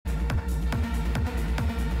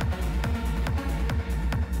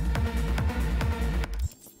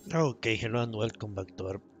Okay, hello and welcome back to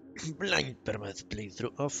our blind Permadeath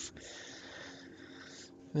playthrough of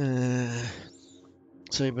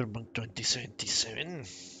Cyberpunk 2077.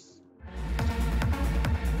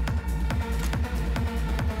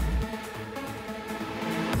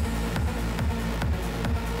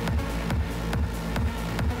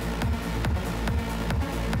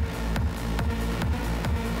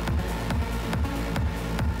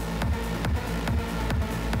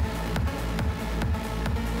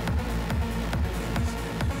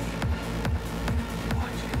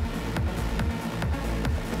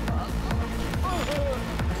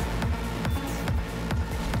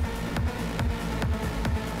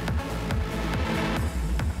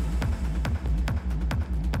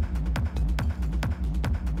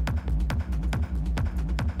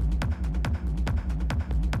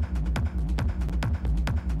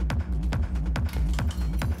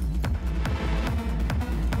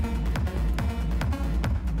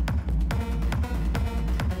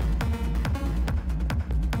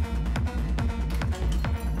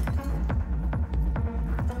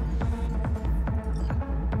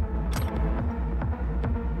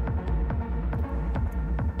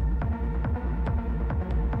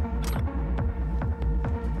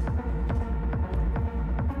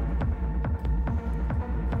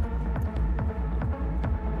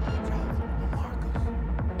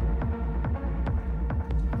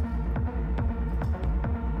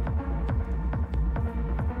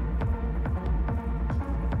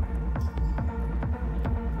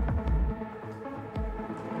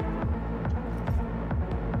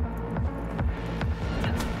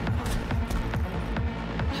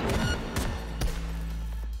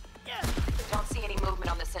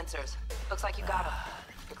 Sensors. Looks like you got them.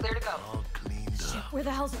 You're clear to go. All cleaned up. Where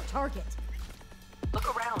the hell's the target?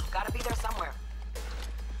 Look around. Gotta be there somewhere.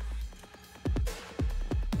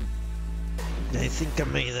 I think I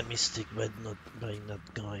made a mistake by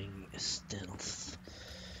not going stealth.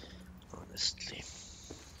 Honestly.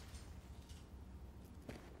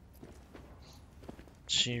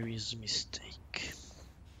 Serious mistake.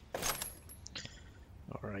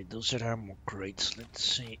 Alright, those are ammo crates. Let's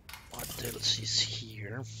see what else is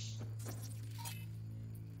here.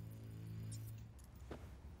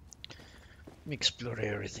 Let me explore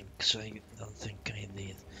everything because I don't think I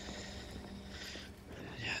need.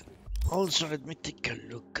 Yeah. Also, let me take a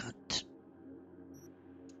look at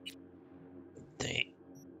the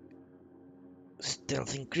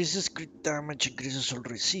stealth. Increases crit damage, increases all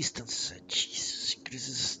resistance. Jesus,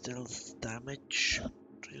 increases stealth damage.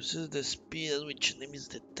 Reduces the speed at which enemies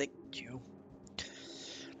detect you.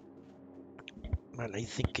 Well, I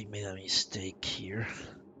think I made a mistake here.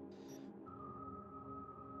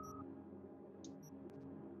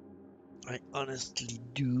 I honestly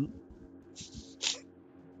do.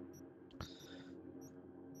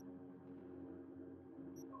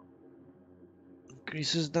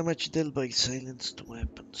 Increases damage dealt by silenced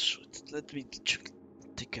weapons. Let me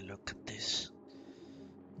take a look at this.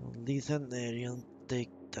 Lethal aerial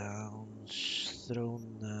takedowns, throw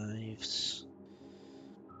knives.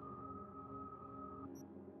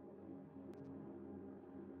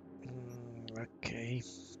 Okay.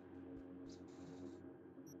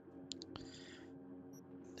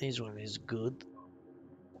 This one is good.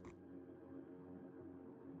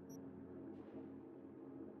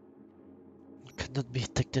 Cannot be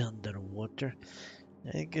detected underwater.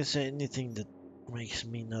 I guess anything that makes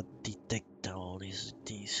me not detectable is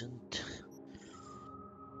decent.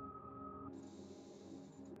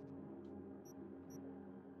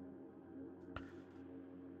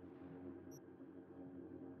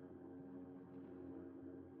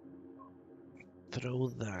 Throw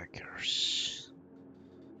daggers.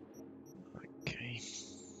 Okay.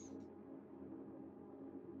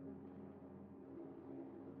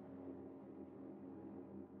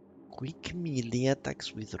 Quick melee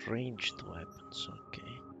attacks with ranged weapons.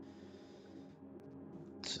 Okay.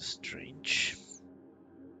 It's strange.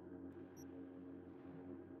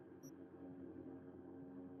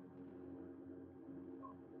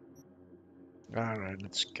 Alright,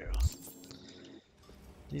 let's go.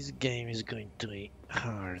 This game is going to be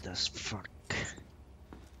hard as fuck.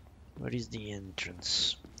 Where is the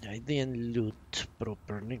entrance? I didn't loot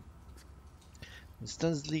properly.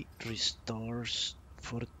 Instantly restores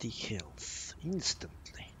 40 health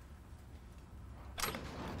instantly.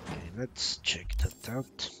 Okay, let's check that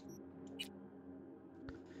out.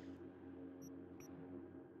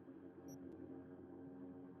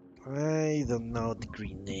 I don't know the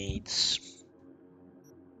grenades.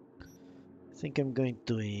 I think I'm going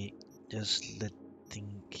to just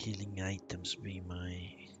letting healing items be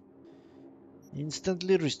my...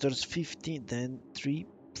 Instantly restores 50, then 3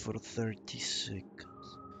 for 30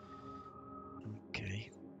 seconds. Okay.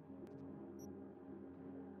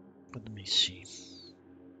 Let me see.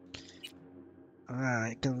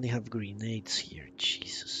 I can only have grenades here,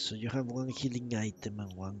 Jesus. So you have one healing item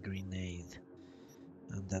and one grenade.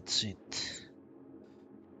 And that's it.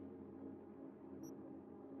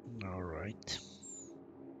 Alright.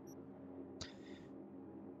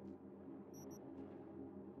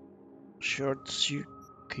 Short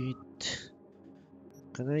circuit.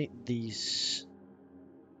 Can I these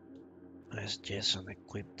as yes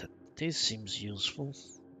unequipped that this seems useful.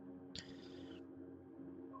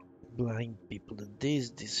 Blind people and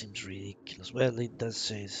this seems ridiculous. Well, it does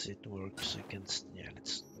say it works against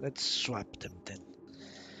let's swap them then.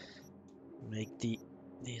 Make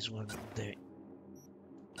this one the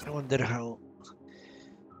I wonder how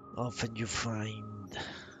often you find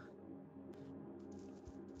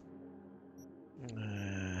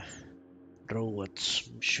robots.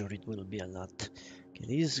 I'm sure it will be a lot. Okay,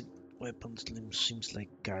 these weapons seems like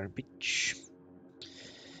garbage.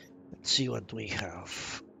 Let's see what we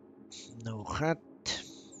have. No hat,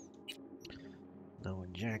 no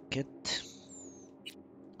jacket.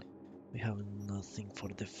 We have nothing for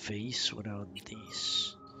the face without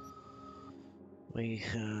this. We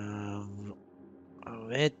have a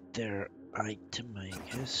better item, I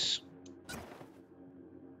guess.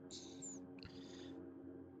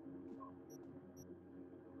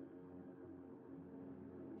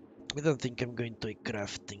 I don't think I'm going to be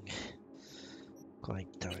crafting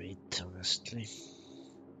quite a bit, honestly.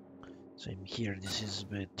 Same here, this is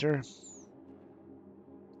better.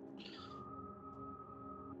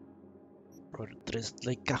 Or dressed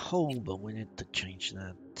like a hobo, we need to change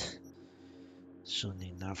that soon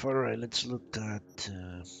enough. Alright, let's look at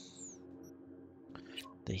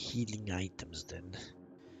the healing items then.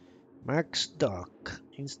 Max Doc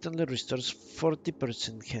instantly restores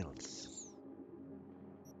 40% health.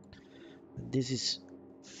 And this is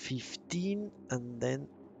 15 and then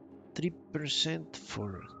 3%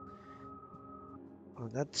 for... Oh,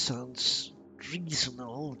 that sounds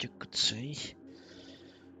reasonable, you could say.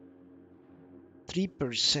 3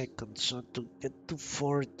 per second, so to get to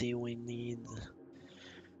 40 we need,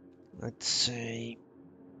 let's say,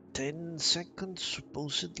 10 seconds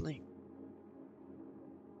supposedly.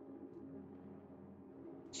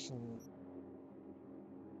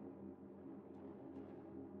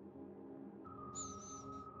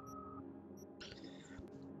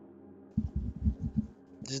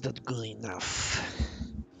 Is that good enough?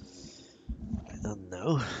 I don't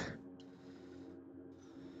know.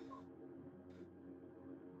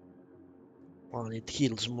 Well, it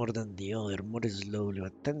heals more than the other, more slowly,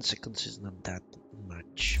 but 10 seconds is not that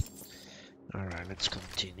much. Alright, let's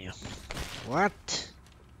continue. What?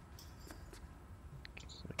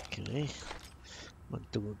 Okay. Want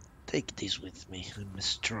to take this with me. I'm a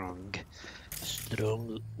strong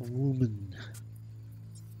woman.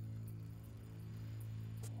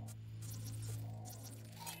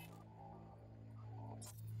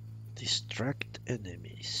 Distract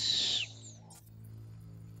enemies.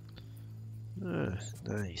 Ah,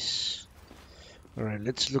 nice. Alright,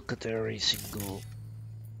 let's look at every single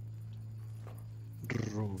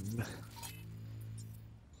room.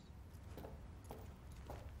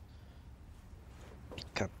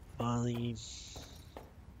 Pick up body.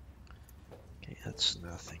 Okay, that's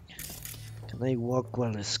nothing. Can I walk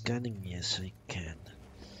while scanning? Yes, I can.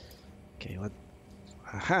 Okay, what?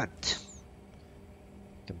 A hat.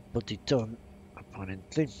 Can put it on,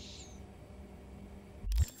 apparently.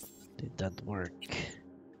 Did that work?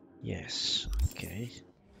 Yes, okay.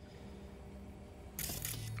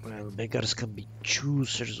 Well, beggars can be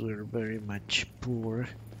choosers, we're very much poor.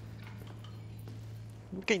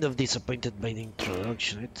 I'm kind of disappointed by the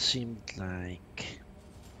introduction, it seemed like...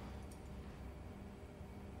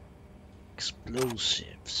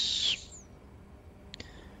 explosives.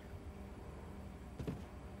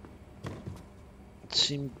 It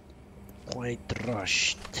seemed quite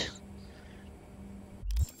rushed.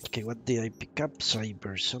 Okay, what did I pick up?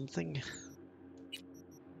 Cyber something?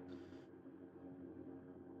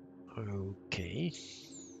 Okay.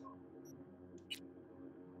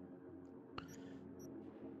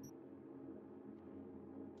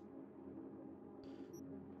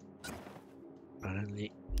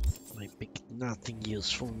 Apparently I picked nothing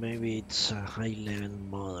useful. Maybe it's a high level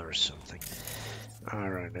mod or something.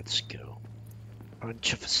 Alright, let's go.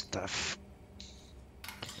 Bunch of stuff.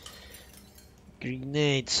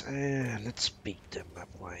 Grenades, let's pick them up,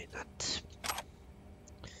 why not?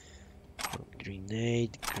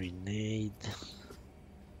 Grenade.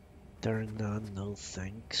 Turn on, no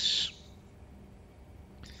thanks.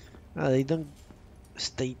 They don't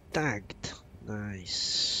Stay tagged.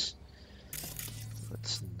 Nice.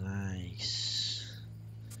 That's nice.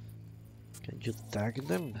 Can you tag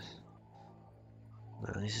them?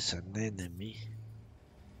 No, this is an enemy.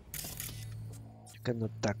 You cannot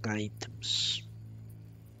tag items.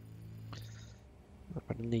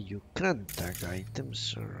 Apparently you can tag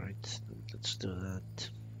items. Alright, let's do that.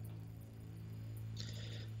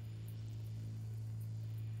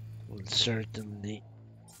 Will certainly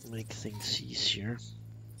make things easier.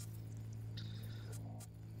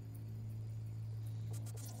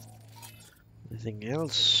 Anything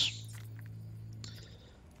else?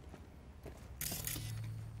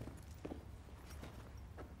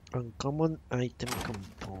 Uncommon item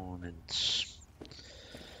components.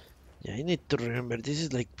 Yeah, I need to remember, this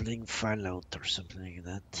is like playing Fallout or something like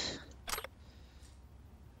that.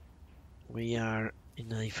 We are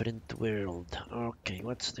in a different world. Okay,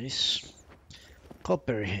 what's this?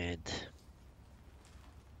 Copperhead.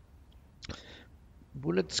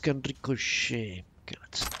 Bullets can ricochet. Okay,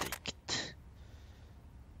 let's take it.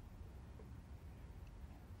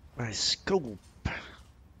 A scope.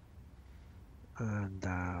 And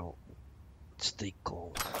what's they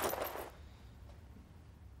call?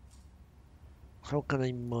 How can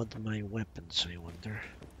I mod my weapons, I wonder?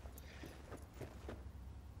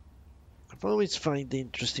 I've always find it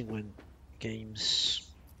interesting when games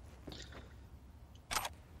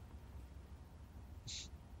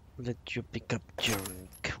let you pick up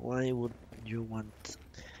junk. Why would you want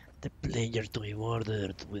the player to be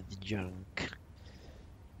ordered with junk?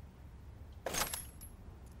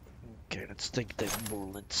 Okay, let's take the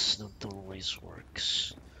bullets. Not always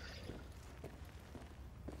works.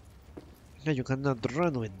 Yeah, you cannot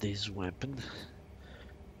run with this weapon.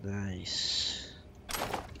 Nice.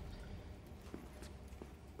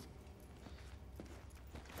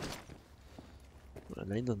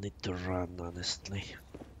 Well, I don't need to run, honestly.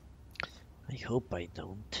 I hope I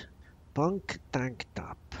don't. Punk tank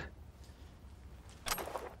top.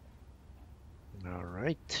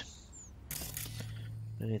 Alright.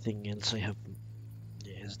 Anything else I have?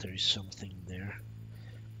 Yes, there is something there.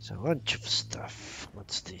 It's a bunch of stuff.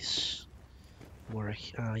 What's this? More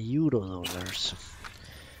euro dollars.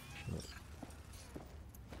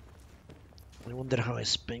 I wonder how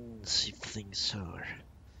expensive things are.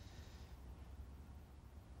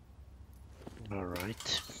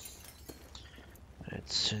 Alright.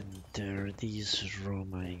 Let's enter this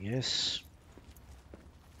room, I guess.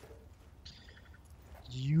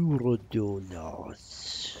 Euro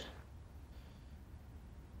dollars.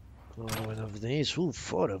 Oh, one of these. Ooh,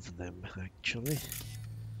 4 of them, actually.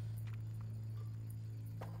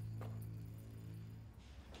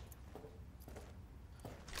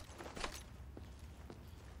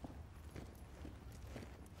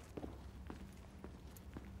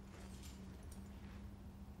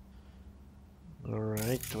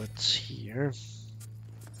 Alright, what's here?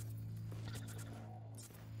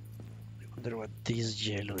 I wonder what this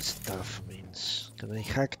yellow stuff means. Can I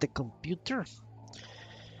hack the computer?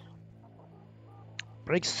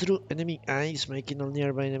 Breaks through enemy eyes, making all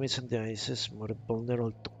nearby enemies and the eyes more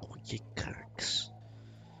vulnerable to quick hacks.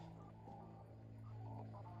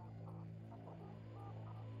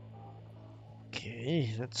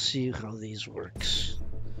 Okay, let's see how this works.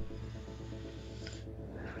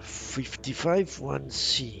 55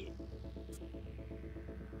 1C.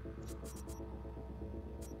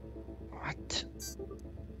 What?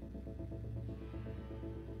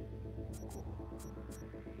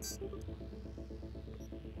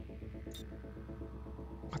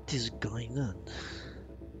 What is going on?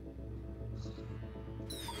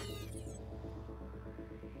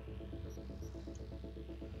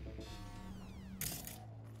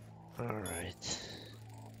 Alright.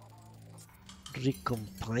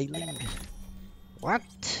 Recompiling? What?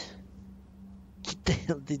 What the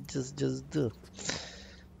hell did this just do?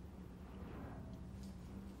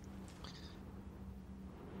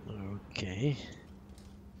 Okay.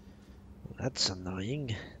 That's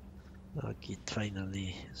annoying. Okay,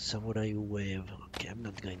 finally, samurai wave. Okay, I'm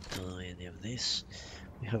not going to do any of this.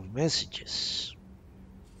 We have messages.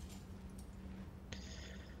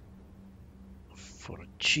 For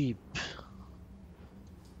cheap.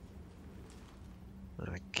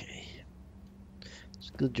 Okay. It's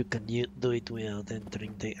good you can do it without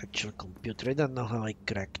entering the actual computer. I don't know how I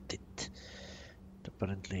cracked it.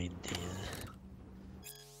 Apparently I did.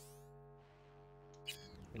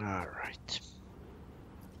 Alright.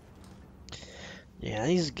 Yeah,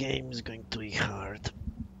 this game is going to be hard.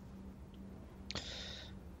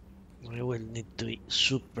 I will need to be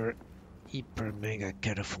super, hyper, mega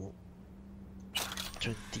careful.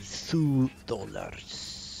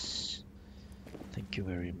 $22. Thank you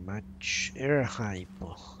very much. Air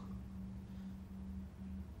hypo.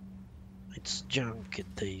 It's junk,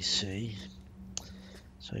 they say.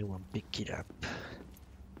 So I won't pick it up.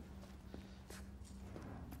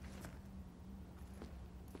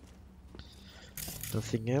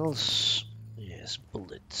 Nothing else? Yes,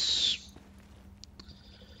 bullets.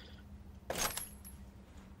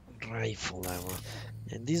 Rifle ammo.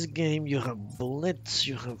 In this game you have bullets,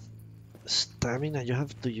 you have stamina, you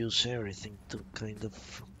have to use everything to kind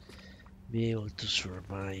of be able to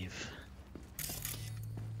survive.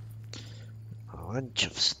 A bunch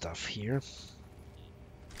of stuff here.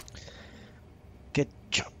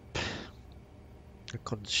 Ketchup. A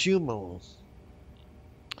consumable.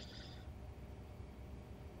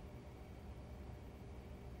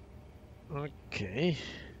 Okay.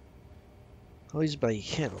 How is my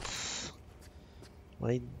health?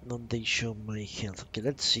 Why don't they show my health? Okay,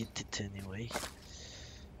 let's eat it anyway.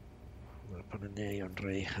 Apparently I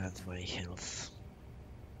already had my health.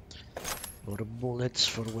 More bullets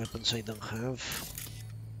for weapons I don't have.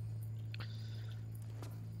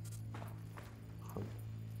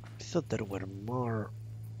 I thought there were more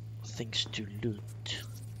things to loot.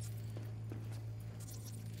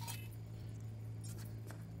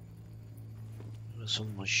 I was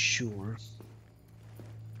almost sure.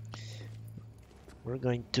 We're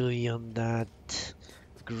going to be on that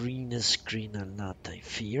green screen a lot, I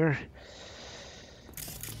fear.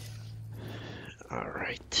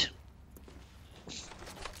 Alright.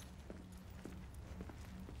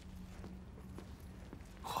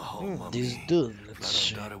 This dude, let's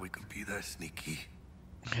see. We can be that sneaky.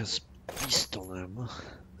 Has pistol ammo.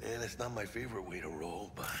 Man, it's not my favorite way to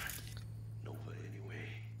roll, but Nova anyway.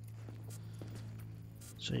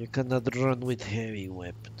 So you cannot run with heavy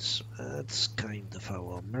weapons. That's kind of a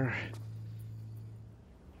bummer.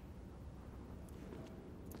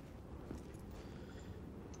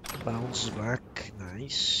 Bounce back,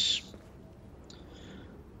 nice.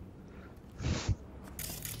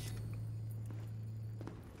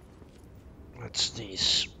 What's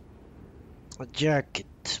this? A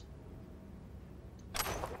jacket.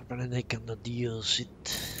 But I cannot use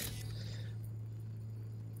it.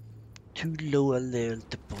 Too low a level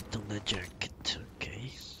to put on a jacket.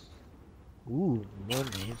 Okay. Ooh,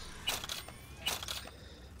 money.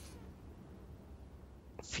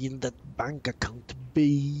 Fill that bank account,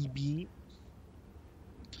 baby.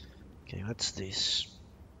 Okay, what's this?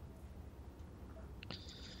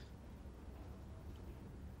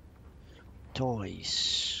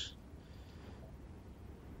 Toys.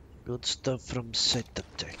 Good stuff from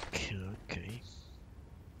Set-A-Tech. Okay.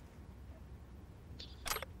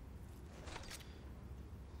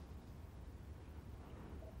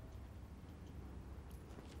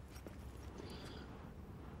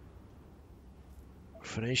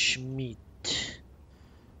 Fresh meat.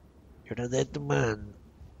 You're a dead man.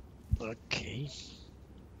 Okay.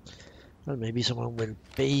 Well, maybe someone will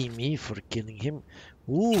pay me for killing him.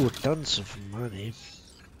 Ooh, tons of money.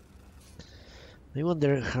 I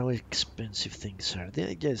wonder how expensive things are. Did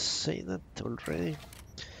I just say that already?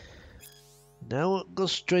 Now,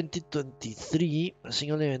 August 2023, a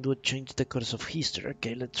single event would change the course of history.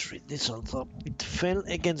 Okay, let's read this. Although it fell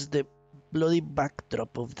against the bloody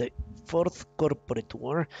backdrop of the Fourth Corporate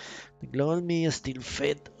War, the global media still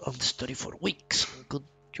fed on the story for weeks. Could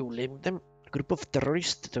you blame them? A group of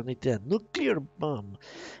terrorists detonated a nuclear bomb,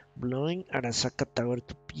 blowing Arasaka Tower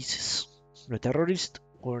to pieces. The terrorist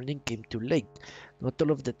warning came too late. Not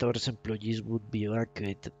all of the tower's employees would be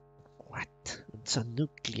evacuated. What? It's a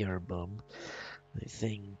nuclear bomb. I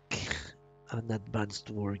think an advanced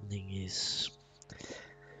warning is...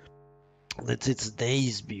 it's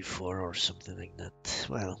days before or something like that.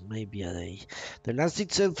 Well, maybe a day. The blast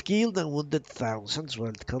itself killed and wounded thousands,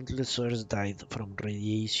 while countless others died from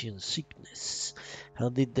radiation sickness. How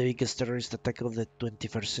did the biggest terrorist attack of the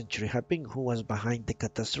 21st century happen? Who was behind the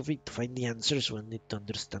catastrophe? To find the answers, we'll need to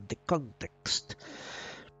understand the context.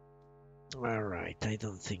 Alright, I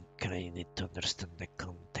don't think I need to understand the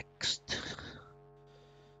context.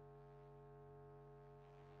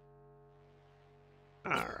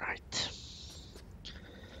 Alright.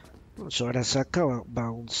 So Arasaka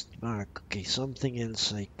bounced back. Okay, something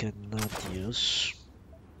else I cannot use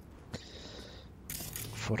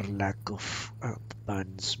for lack of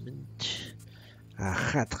advancement. A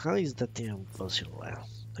hat. How is that even possible? Well,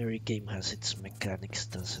 every game has its mechanics,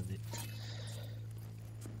 doesn't it?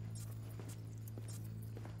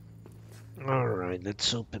 Alright,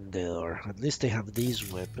 let's open the door. At least I have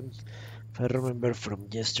this weapon. If I remember from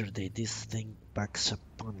yesterday, this thing packs a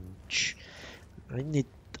punch. I need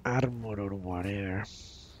armor or whatever.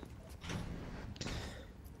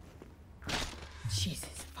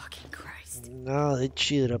 Jesus fucking Christ. No, did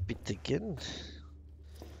she drop it again?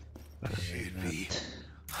 Shit, Not. V.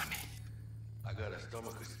 I mean, I got a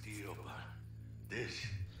stomach of steel, but this...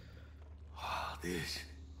 this...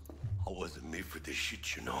 I wasn't made for this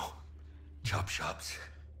shit, you know? Chop shops.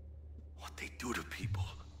 What they do to people.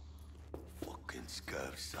 Fucking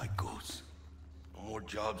scav psychos. No more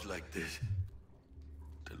jobs like this.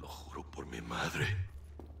 Te lo juro por mi madre.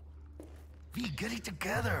 V, get it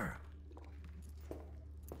together.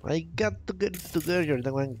 I got to get it together. You're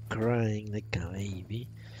the one crying like a baby.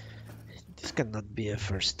 This cannot be a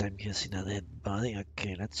first time he's seen a dead body.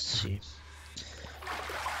 Okay, let's see.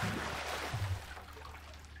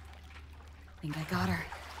 Think I got her.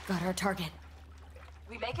 Got our target.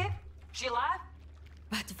 We make it? She alive?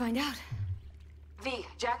 About to find out. V,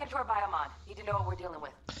 jack into our biomon. Need to know what we're dealing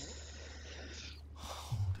with.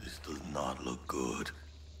 This does not look good.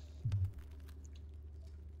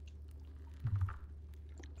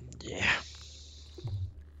 Yeah.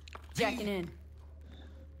 Jacking in.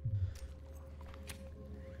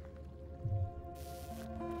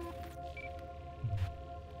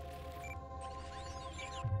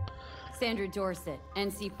 Sandra Dorset,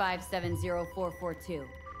 NC 570442.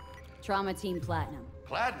 Trauma Team Platinum.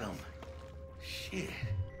 Platinum? Shit.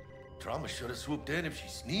 Trauma should have swooped in if she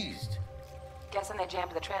sneezed. Guessing they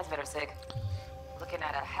jammed the transmitter, Sig. Looking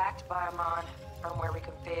at a hacked biomon, firmware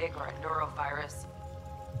reconfig, or a neurovirus.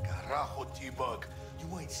 Carajo, T-Bug.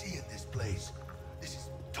 You ain't seeing this place. This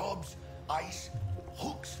is tubs, ice,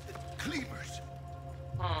 hooks, and cleavers.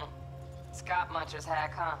 Scott Muncher's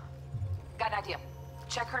hack, huh? Got an idea.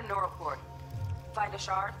 Check her neural cord. Find a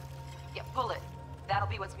shard? Yeah, pull it. That'll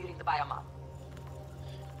be what's muting the biomon.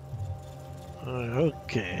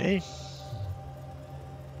 Okay.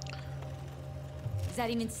 Is that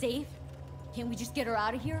even safe? Can't we just get her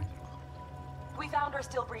out of here? We found her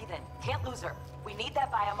still breathing. Can't lose her. We need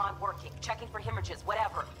that biomon working, checking for hemorrhages,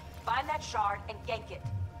 whatever. Find that shard and yank it.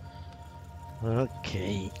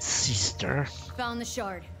 Okay, sister. Found the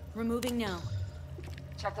shard. Removing now.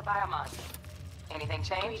 Check the biomon. Anything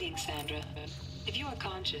change? Greetings, Sandra. If you are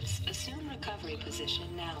conscious, assume recovery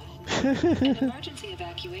position now. An emergency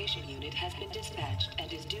evacuation unit has been dispatched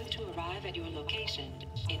and is due to arrive at your location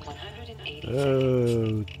in 180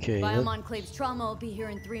 seconds. Okay. Biomon claims trauma will be here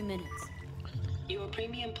in 3 minutes. Your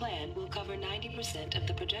premium plan will cover 90% of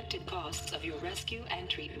the projected costs of your rescue and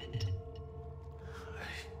treatment.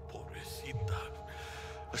 Ay, pobrecita.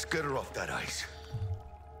 Let's get her off that ice.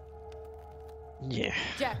 Yeah.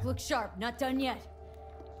 Jack, look sharp. Not done yet.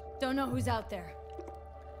 Don't know who's out there.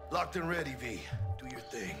 Locked and ready, V. Do your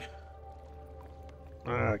thing.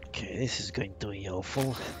 Okay, this is going to be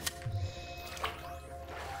awful.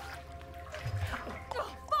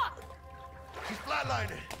 Oh, fuck! She's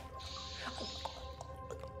flatlining.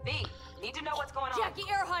 V, need to know what's going on. Jackie,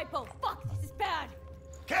 air hypo! Fuck, this is bad!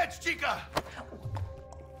 Catch, chica!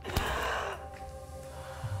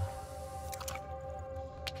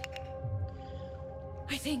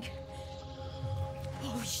 I think...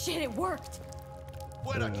 Holy shit, it worked!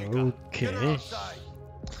 Buena, chica. Get her Okay. outside.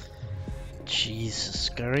 Jesus,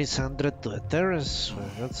 carry Sandra to the terrace. Well,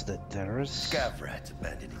 that's the terrace. Scav rats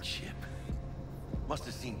abandoning ship. Must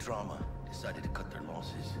have seen trauma. Decided to cut their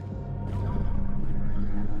losses.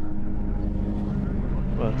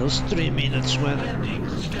 Well, those 3 minutes went. Landing,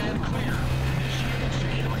 stand clear. Initiate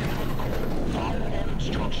security protocol. Follow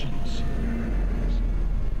instructions.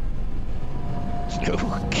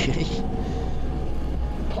 Okay.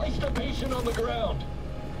 Place the patient on the ground.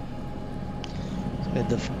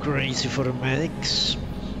 Kind of crazy for medics.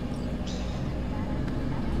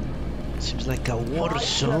 Seems like a war 5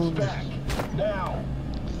 steps zone. back. Now.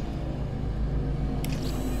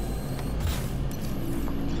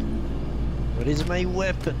 What is my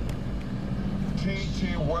weapon?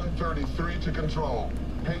 TT-133 to control.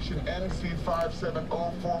 Patient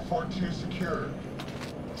NC570442 secure.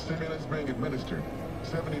 Stimulants being administered.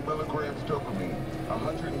 70 milligrams dopamine,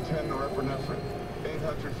 110 norepinephrine,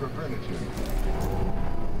 800 fibrinogen.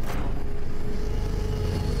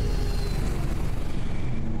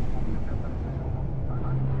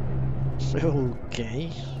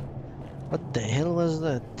 Okay. What the hell was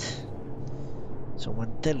that?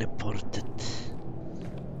 Someone teleported.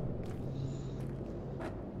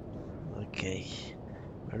 Okay.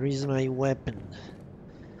 Where is my weapon?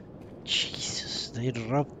 Jesus, they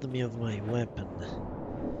robbed me of my weapon.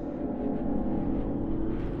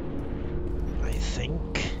 I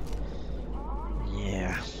think.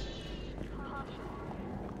 Yeah.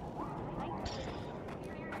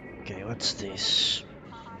 Okay, what's this?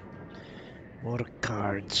 More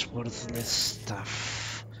cards, worthless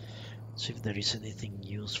stuff. Let's see if there is anything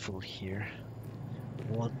useful here.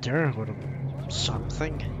 water or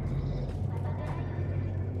something.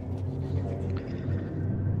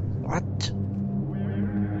 What?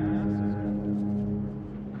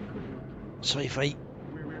 So if I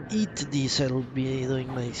eat this, I'll be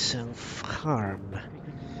doing myself harm.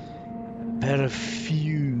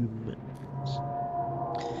 Perfume.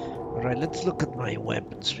 Alright, let's look at my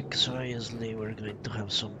weapons, because obviously we're going to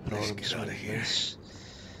have some problems outta with here. this.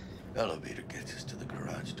 Elevator gets us to the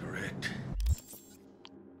garage direct.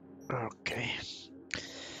 Okay.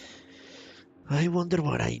 I wonder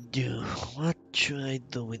what I do. What should I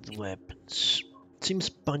do with weapons? Seems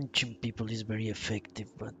punching people is very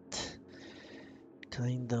effective, but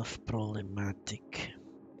kind of problematic.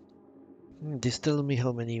 This tells me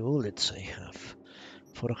how many bullets I have.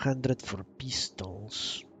 400 for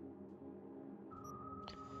pistols.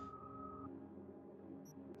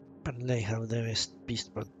 Apparently I have the best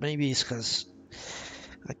pistol, but maybe it has...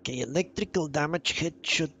 Okay, electrical damage,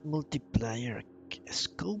 headshot multiplier,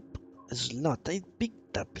 scope, slot. I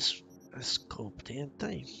picked up a scope, didn't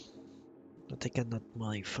I? But I cannot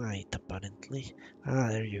modify it apparently. Ah,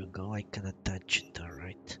 there you go, I can attach it,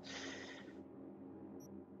 alright.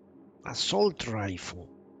 Assault rifle.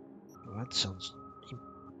 That sounds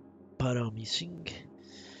promising.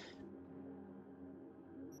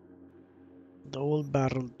 Double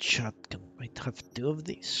barreled shotgun. I have 2 of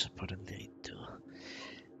these. Apparently I do.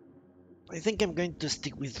 I think I'm going to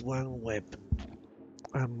stick with one weapon.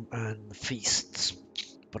 And fists,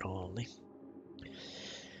 probably.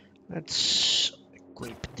 Let's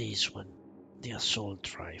equip this one. The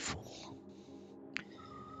assault rifle.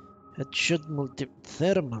 Headshot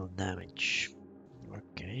multi-thermal damage.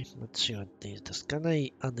 Okay, let's see what this does. Can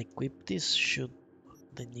I unequip this? Should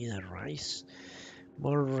the need arise?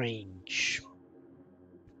 More range.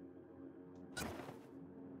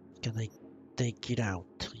 Can I take it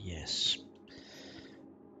out? Yes.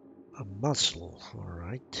 A muzzle,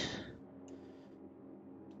 alright.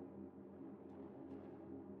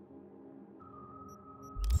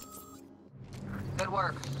 Good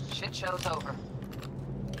work. Shit show's over.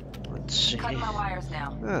 Let's see. Cutting my wires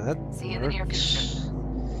now. Ah, that See you in the near works. future.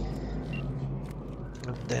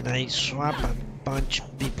 And then I swap and punch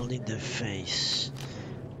people in the face.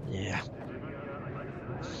 Yeah.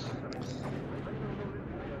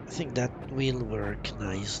 I think that will work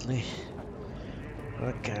nicely.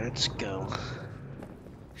 Okay, let's go.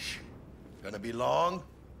 Gonna be long?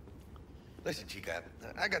 Listen, Chica,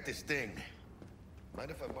 I got this thing.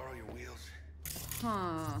 Mind if I borrow your wheels?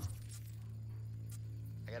 Huh.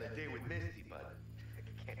 I got a date with Misty, but I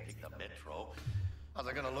can't take the metro. How's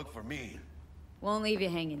I gonna look for me? Won't leave you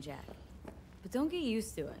hanging, Jack. But don't get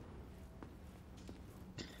used to it.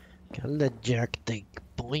 Can let Jack take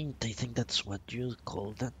point. I think that's what you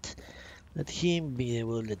call that. Let him be the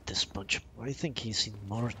bullet sponge. I think he's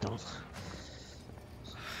immortal.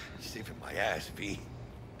 Saving my ass, V.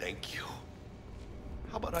 Thank you.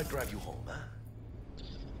 How about I drive you home, huh?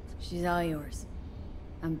 She's all yours.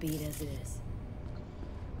 I'm beat as it is.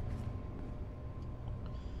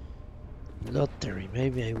 Lottery.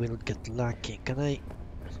 Maybe I will get lucky. Can I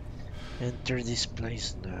enter this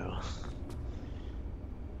place now?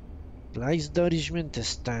 Place d'origine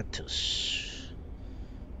status.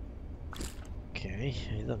 Okay,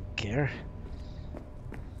 I don't care.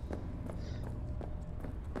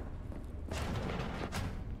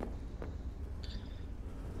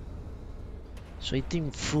 So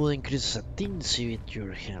eating food increases a teensy with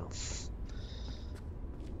your health.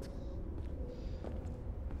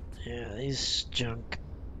 Yeah, this junk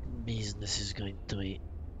business is going to be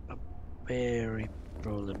a very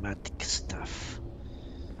problematic stuff.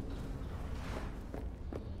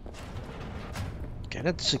 Okay,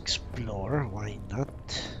 let's explore, why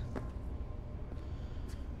not?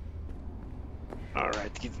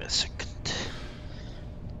 Alright, give me a second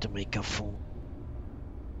to make a phone.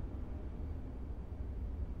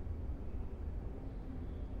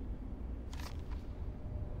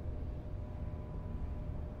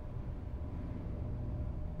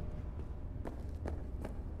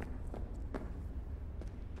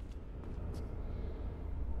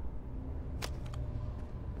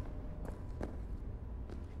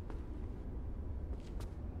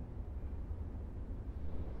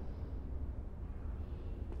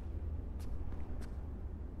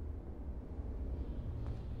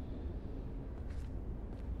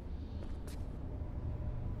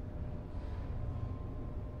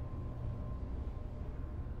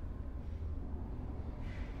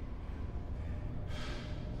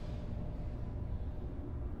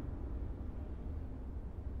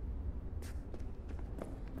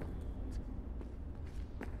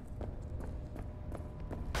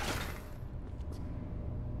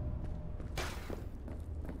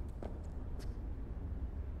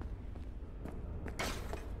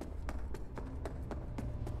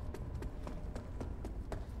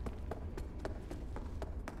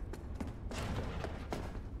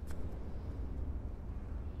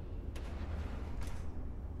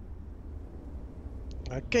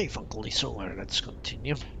 Okay, phone call is over. Let's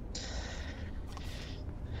continue.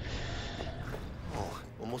 Oh,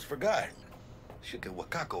 almost forgot. Should get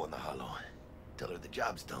Wakako on the holo. Tell her the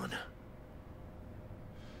job's done.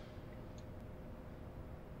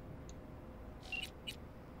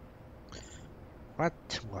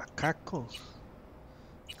 What? Wakako?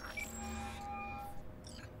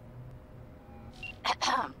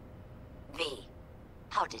 V,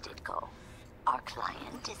 how did it go? Our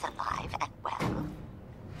client is alive and well.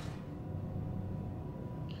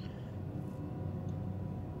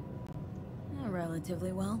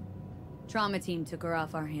 Relatively well. Trauma team took her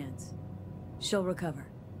off our hands. She'll recover.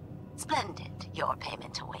 Splendid. Your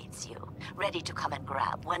payment awaits you. Ready to come and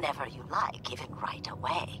grab whenever you like, even right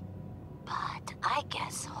away. But I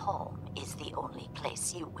guess home is the only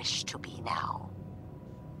place you wish to be now.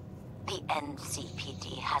 The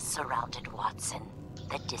NCPD has surrounded Watson.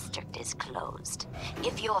 The district is closed.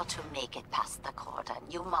 If you're to make it past the cordon,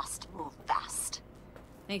 you must move fast.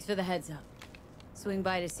 Thanks for the heads up. Swing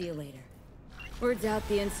by to see you later. Word's out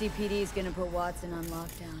the NCPD is gonna put Watson on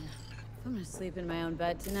lockdown. If I'm gonna sleep in my own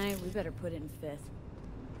bed tonight, we better put it in 5th.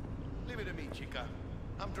 Leave it to me, chica.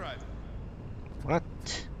 I'm driving. What?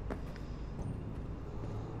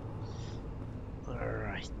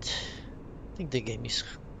 Alright. I think the game is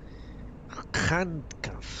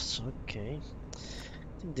handcuffs. Okay.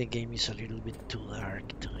 I think the game is a little bit too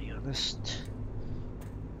dark, to be honest.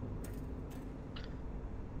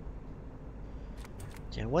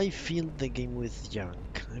 Yeah, why fill the game with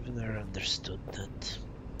junk? I've never understood that.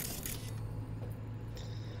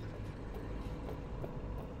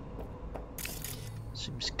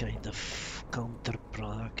 Seems kind of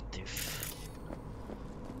counterproductive.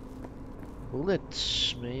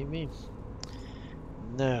 Bullets, maybe?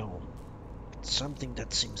 No. Something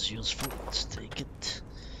that seems useful. Let's take it.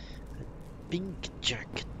 A pink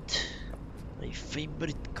jacket. My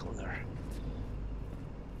favorite color.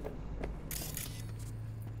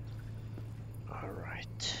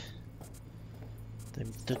 Alright.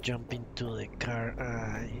 Time to jump into the car.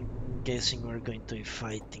 I'm guessing we're going to be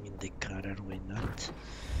fighting in the car, are we not?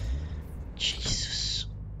 Jesus.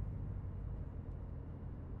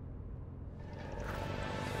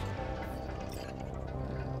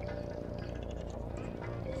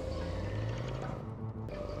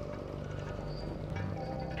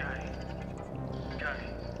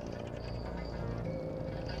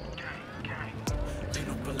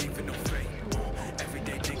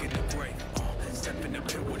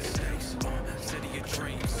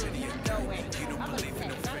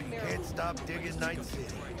 Digging Night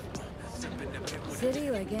City.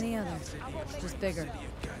 City like any other, just bigger.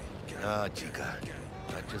 Nah, chica.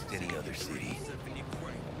 Not just any other city.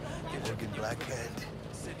 Morgan Blackhand,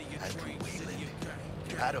 Andrew Wayland,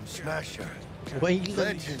 Adam Smasher. Wayland.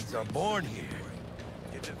 Legends are born here.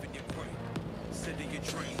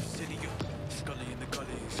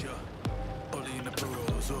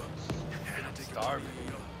 Starving.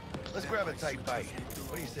 Let's grab a tight bite.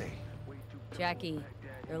 What do you say? Jackie,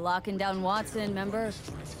 they're locking down Watson, remember?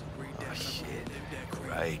 Oh, shit.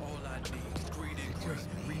 Right. Just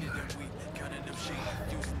me.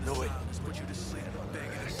 Know it.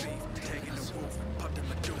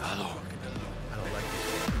 Hello. I don't like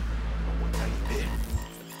this. One tiny bit.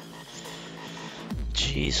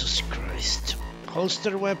 Jesus Christ.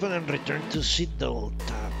 Holster weapon and return to seat double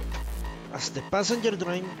tap. As the passenger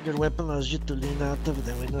drive, your weapon allows you to lean out of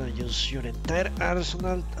the window and use your entire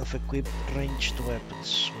arsenal of equipped ranged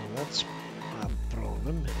weapons. Well, that's a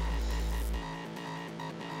problem.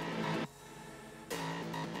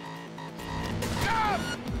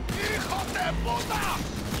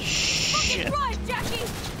 Shit! Drive, Jackie!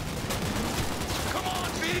 Come on,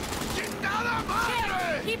 Pete! Get down on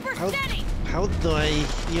my Keep her steady! How do I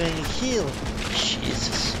even heal?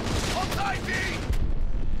 Jesus. Hold tight, Pete!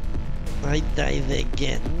 I died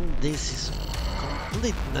again. This is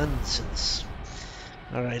complete nonsense.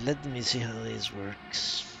 Alright, let me see how this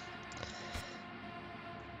works.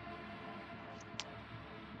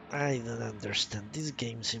 I don't understand. This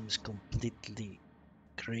game seems completely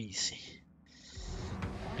crazy.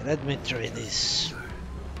 Let me try this.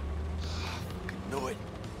 Know it.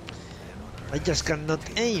 I just cannot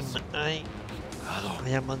aim. I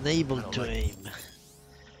am unable to aim.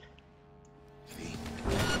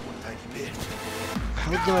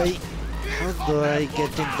 How do I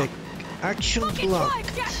get in the action block?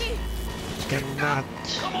 Cannot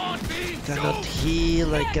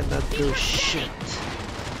heal, I cannot do shit.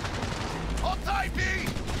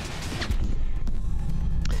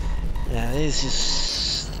 Yeah, this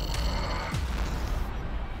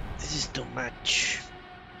is too much.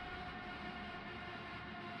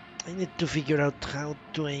 I need to figure out how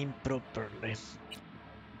to aim properly.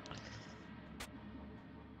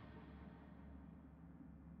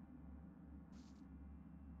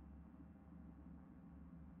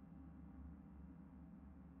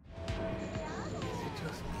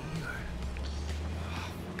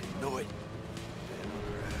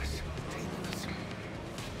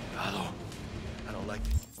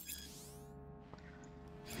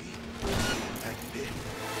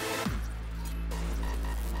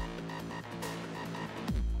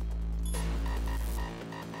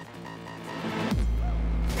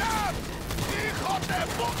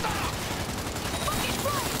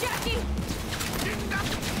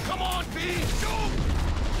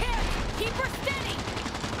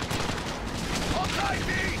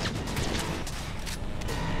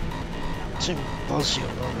 It's impossible,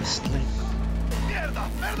 honestly. Mierda,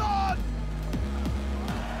 perdón!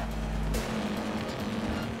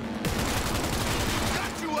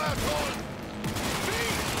 Got you, asshole! V,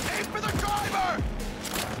 aim for the driver!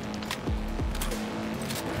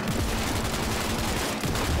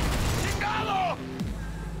 Chingado!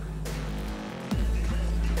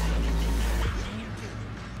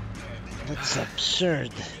 That's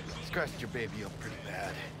absurd. Scratched your baby up pretty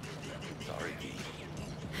bad. Sorry, V.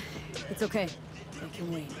 It's okay. I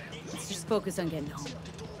can wait. Let's just focus on getting home.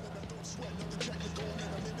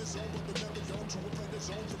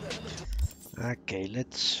 Okay,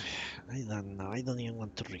 let's... I don't know. I don't even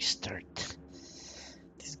want to restart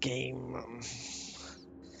this game.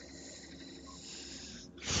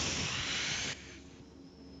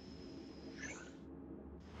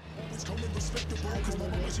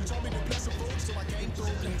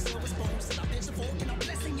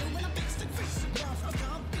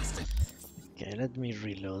 Okay, let me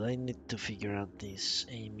reload. I need to figure out this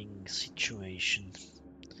aiming situation.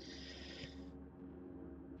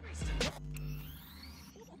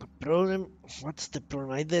 The problem, what's the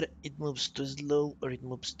problem? Either it moves too slow or it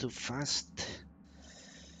moves too fast.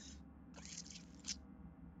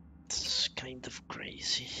 It's kind of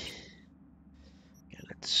crazy. Okay,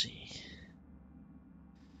 let's see.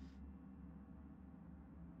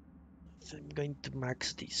 So I'm going to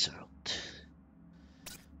max this out.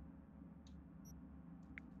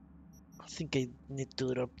 I think I need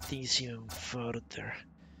to drop this even further.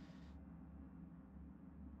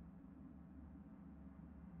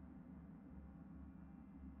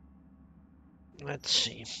 Let's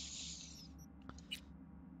see.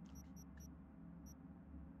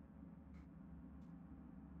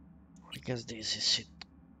 I guess this is it.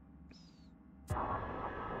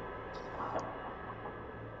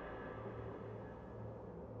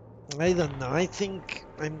 I don't know. I think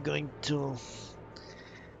I'm going to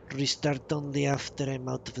restart only after I'm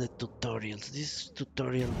out of the tutorials. This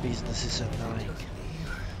tutorial business is annoying.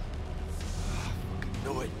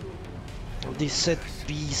 All these set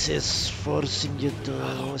pieces forcing you to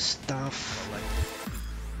do stuff.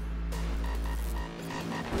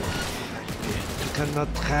 You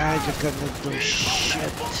cannot hide, you cannot do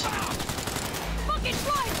shit. Fucking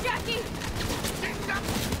drive, Jackie!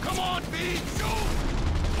 Come on, V! Shoot!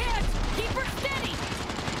 Hands! Keep her steady!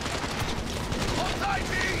 Hold tight,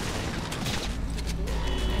 V!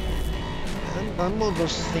 I'm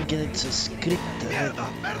almost thinking it's a script. Mierda,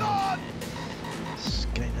 perdón! It's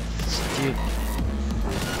kind of stupid.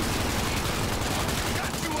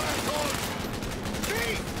 Got you, asshole! V!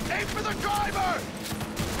 Aim for the driver!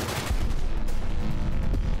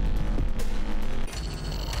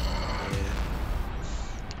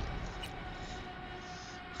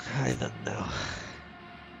 I don't know.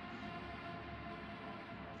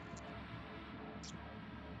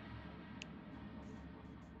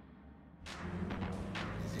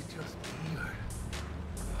 Is it just me or...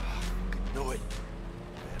 No, it.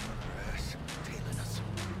 Man on our ass, tailing us.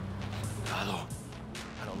 Hello.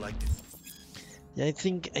 I don't like it. Yeah, I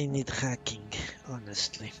think I need hacking,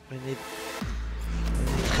 honestly. I need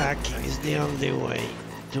hacking is the only way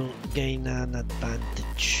to gain an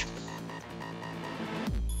advantage.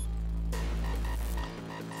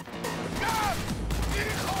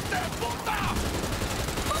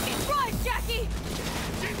 Fucking drive, Jackie!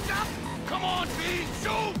 Come on, V!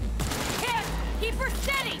 Shoot! Hands! Keep her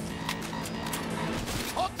steady!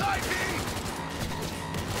 Hold tight, V!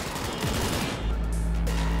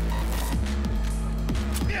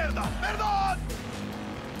 Mierda, perdón!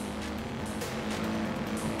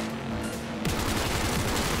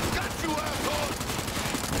 Got you, asshole!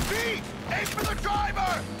 V! Aim for the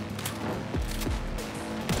driver!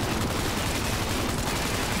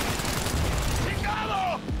 Chingado!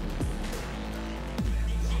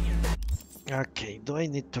 Okay, do I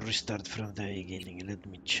need to restart from the beginning? Let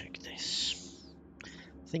me check this.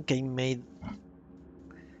 I think I made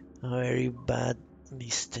a very bad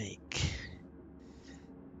mistake.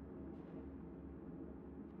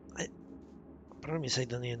 Promise I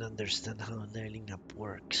don't even understand how leveling up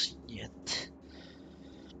works yet.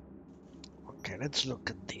 Okay, let's look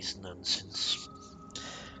at this nonsense.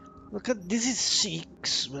 Look at this is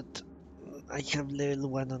 6, but I have level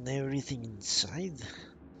 1 on everything inside.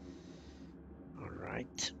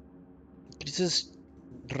 Alright. Increases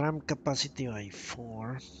RAM capacity by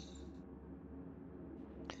 4.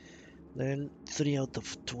 Level 3 out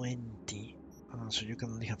of 20. So you can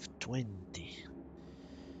only have 20.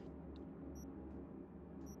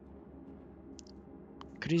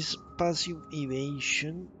 Increase passive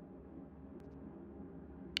evasion.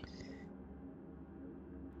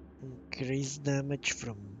 Increase damage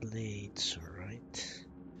from blades, alright.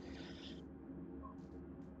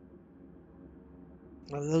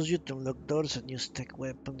 Allows you to unlock doors and use tech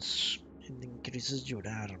weapons. It increases your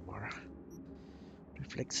armor.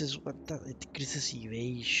 Reflexes what? It increases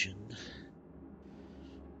evasion.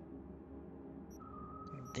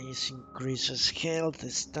 This increases health,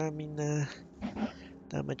 stamina,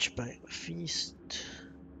 damage by fist.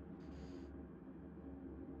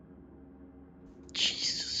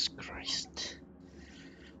 Jesus Christ.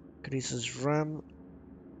 Increases RAM.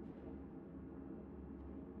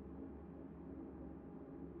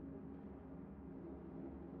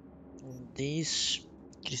 This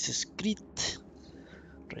increases crit.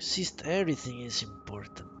 Resist, everything is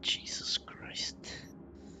important. Jesus Christ.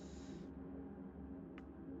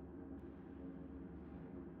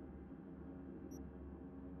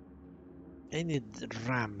 I need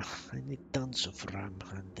RAM. I need tons of RAM,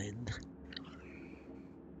 and then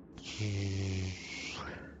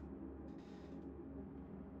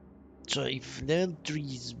so if level 3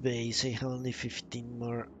 is base, I have only 15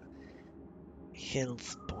 more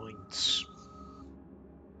health points.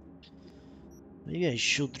 Maybe I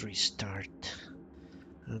should restart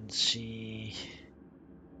and see.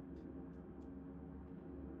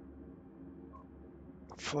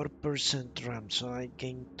 4% RAM, so I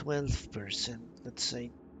gain 12%, let's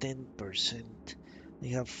say 10%. I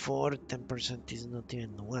have 4, 10% is not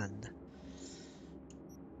even 1.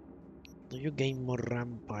 Do you gain more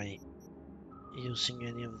RAM by using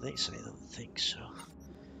any of this? I don't think so.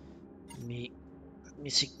 Let me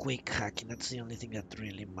see quick hacking, that's the only thing that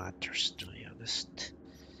really matters, to be honest.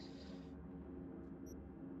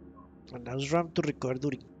 Allows RAM to recover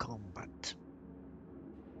during combat.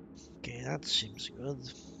 Okay, that seems good.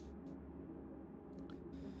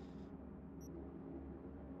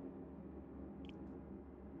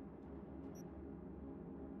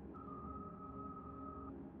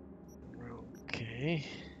 Okay.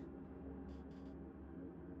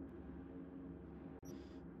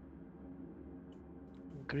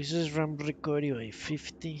 Increases RAM recovery by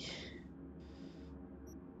 50.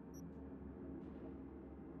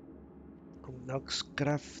 Unlocks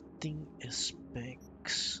crafting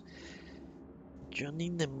specs. Johnny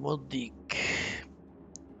Mnemonic.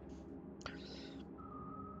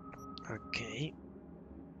 Okay.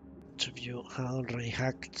 So you already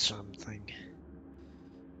hacked something.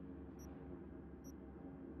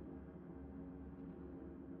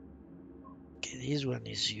 Okay, this one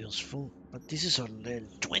is useful, but this is all level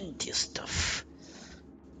 20 stuff.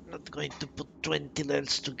 Not going to put 20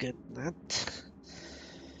 levels to get that.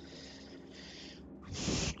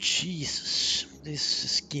 Jesus, this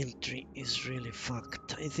skill tree is really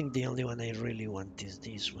fucked. I think the only one I really want is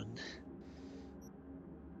this one.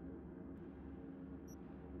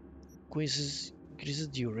 Quizzes increases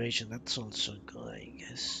duration, that's also good, I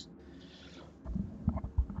guess.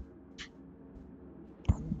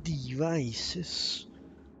 Devices.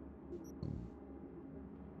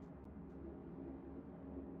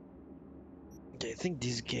 Okay, I think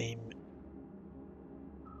this game,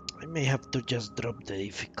 I may have to just drop the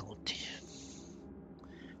difficulty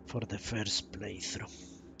for the first playthrough.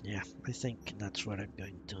 Yeah, I think that's what I'm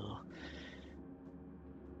going to do.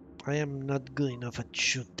 I am not good enough at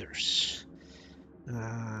shooters.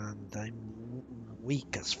 And I'm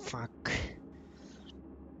weak as fuck.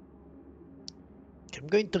 I'm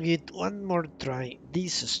going to get one more try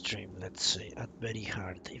this stream, let's say, at very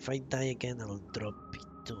hard. If I die again, I'll drop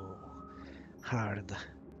it to hard.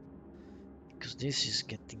 Because this is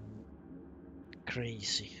getting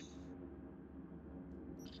crazy.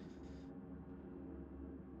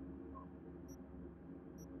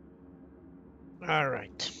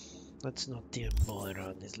 Alright, let's not even bother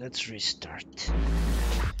on this. Let's restart.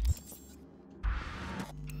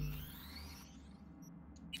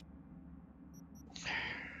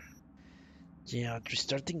 Yeah,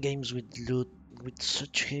 restarting games with loot with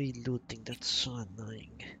such heavy looting. That's so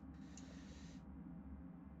annoying.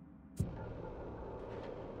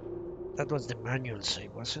 That was the manual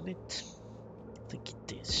save, wasn't it? I think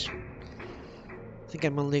it is. I think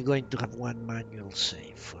I'm only going to have one manual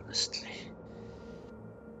save, honestly.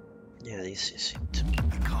 Yeah, this is it.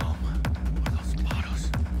 Be calm, or they'll spot us.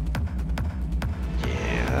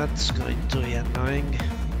 Yeah, that's going to be annoying.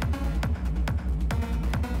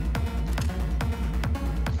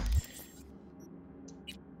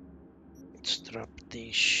 Let's drop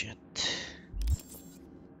this shit.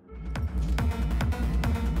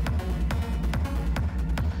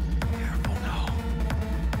 Careful now.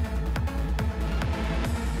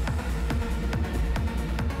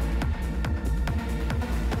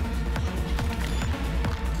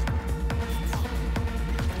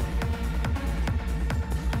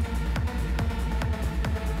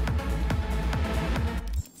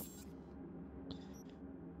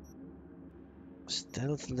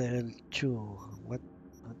 Stealth level 2. What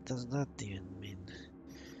does that even mean?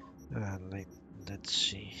 Let's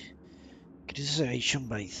see. Criticization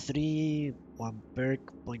by 3, 1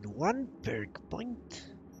 perk point. 1 perk point?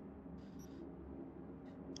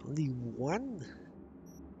 Only 1?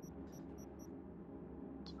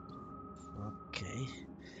 Okay.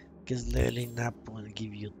 Guess leveling up will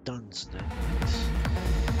give you tons then.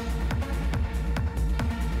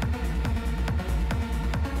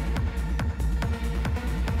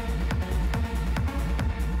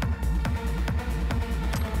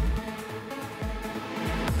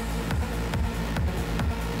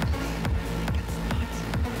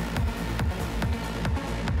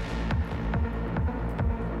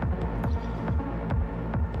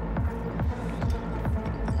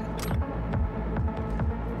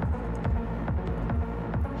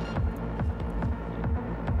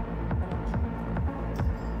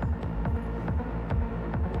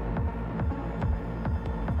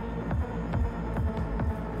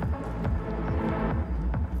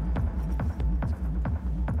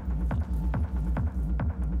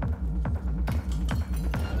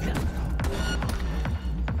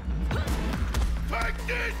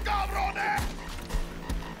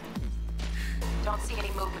 Don't see any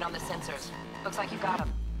movement on the sensors. Looks like you got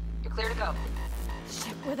them. You're clear to go.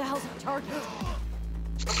 Shit, where the hell's our target?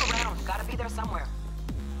 Look around. Gotta be there somewhere.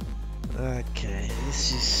 Okay,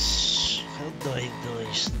 this is... How do I do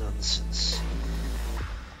this nonsense?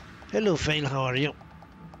 Hello, Fail, how are you?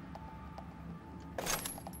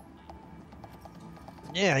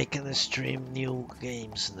 Yeah, I can stream new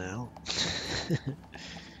games now.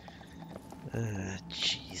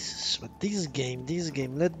 Jesus, but this game,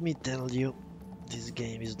 let me tell you, this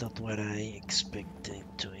game is not what I expected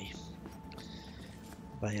it to be.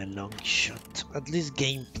 By a long shot, at least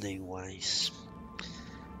gameplay-wise.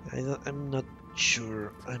 I'm not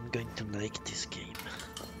sure I'm going to like this game.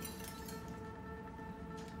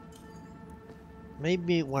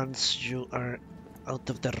 Maybe once you are out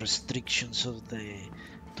of the restrictions of the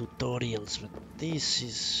tutorials, but this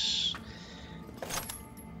is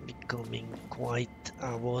becoming quite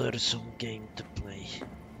a bothersome game to play.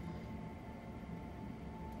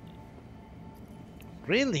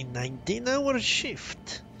 Really? 19-hour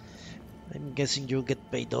shift? I'm guessing you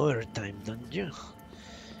get paid overtime, don't you?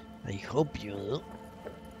 I hope you do.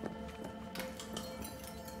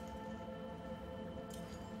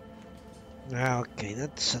 Okay,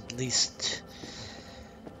 that's at least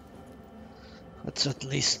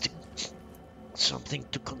something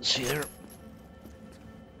to consider.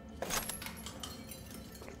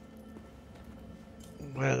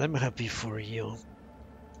 Well, I'm happy for you.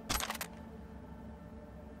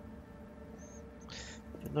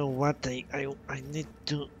 You know what? I need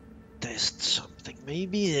to test something.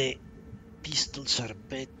 Maybe the pistols are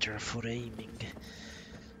better for aiming.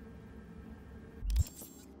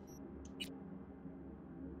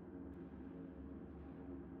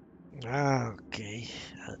 Okay.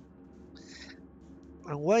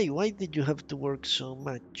 And why did you have to work so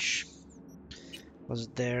much? Was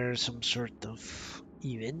there some sort of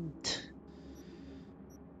event?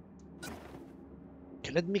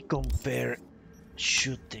 Okay, let me compare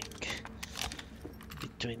shooting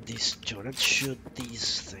between these two. Let's shoot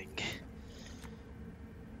this thing.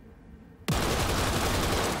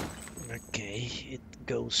 Okay, it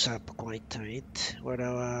goes up quite a bit. What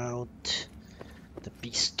about the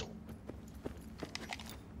pistol?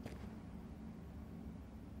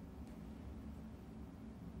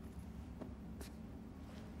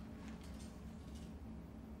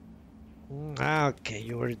 Okay,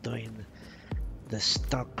 you were doing the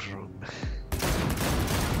stock room.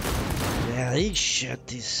 Yeah, this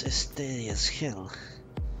shot is steady as hell.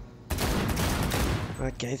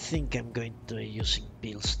 Okay, I think I'm going to be using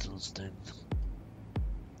pistols then.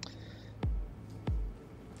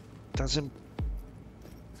 Doesn't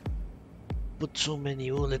put so many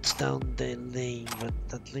bullets down the lane, but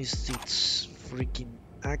at least it's freaking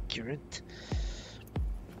accurate.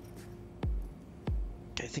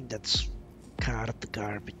 I think that's card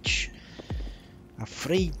garbage.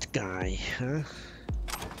 Afraid guy, huh?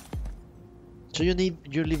 So you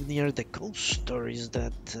live near the coast, or is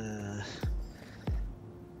that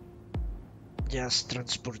just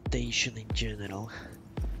transportation in general?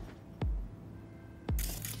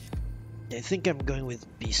 I think I'm going with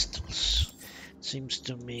pistols. Seems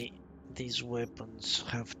to me these weapons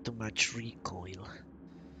have too much recoil.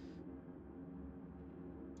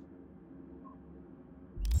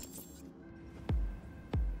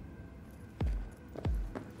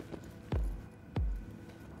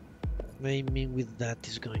 Aiming with that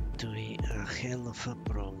is going to be a hell of a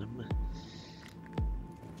problem.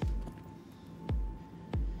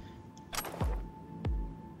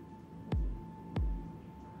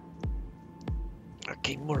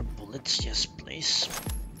 Okay, more bullets, yes please.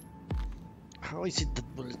 How is it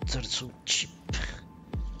that bullets are so cheap?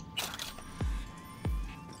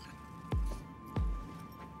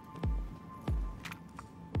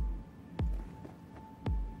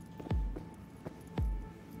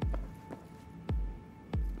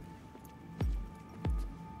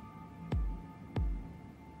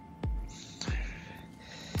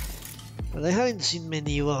 Well, I haven't seen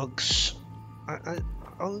many bugs.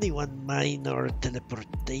 Only one minor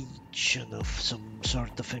teleportation of some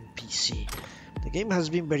sort of NPC. The game has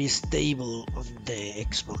been very stable on the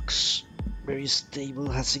Xbox. Very stable,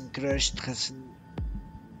 hasn't crashed, hasn't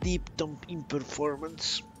dipped in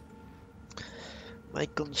performance. My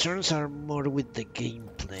concerns are more with the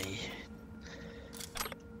gameplay.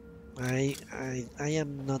 I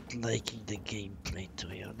am not liking the gameplay, to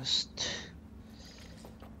be honest.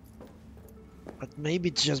 But maybe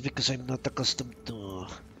it's just because I'm not accustomed to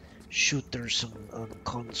shooters on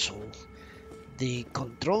console. The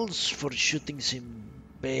controls for shooting seem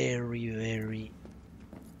very, very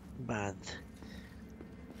bad.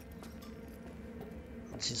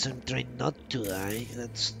 And since I'm trying not to die,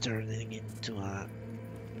 that's turning into an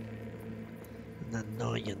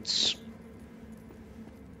annoyance.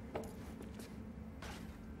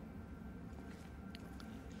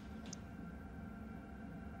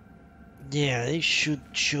 Yeah, they should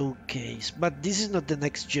showcase, but this is not the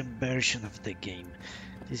next gen version of the game.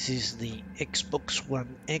 This is the Xbox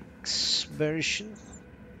One X version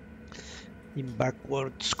in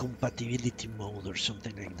backwards compatibility mode or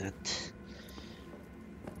something like that.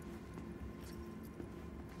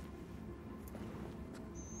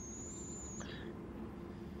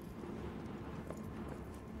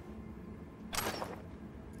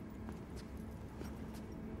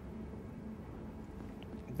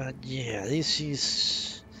 But yeah,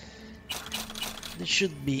 this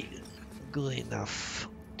should be good enough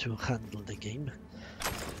to handle the game.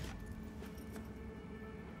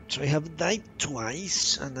 So I have died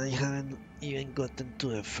twice and I haven't even gotten to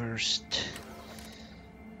the first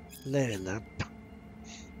level up.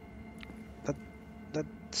 That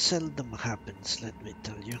seldom happens, let me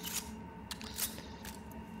tell you.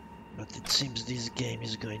 But it seems this game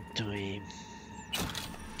is going to be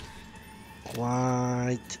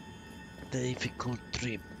quite difficult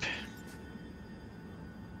trip.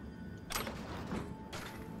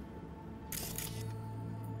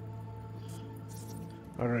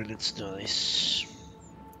 Alright, let's do this.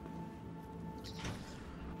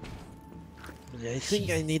 I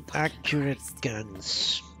think I need accurate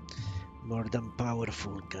guns more than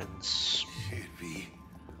powerful guns. Shit, V.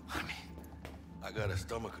 I mean, I got a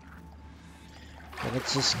stomach. Okay,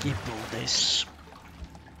 let's just skip all this.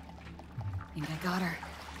 I think I got her.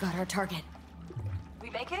 Got our target. We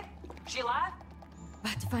make it? She alive?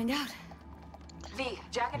 About to find out. V,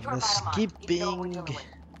 jack into I'm our vital mind. You know what we're skipping. dealing with.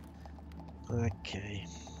 Okay,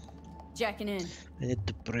 Jacking in. I need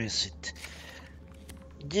to press it.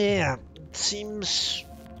 Yeah, it seems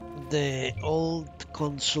the old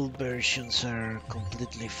console versions are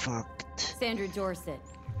completely fucked. Sandra Dorset.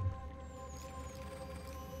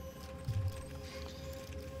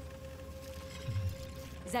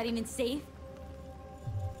 Is that even safe?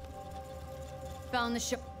 Found the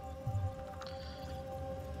ship.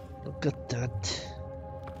 Look at that.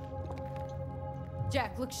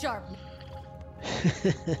 Jack, look sharp.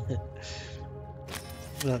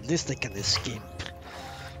 Well, at least I can escape.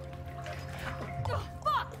 Oh,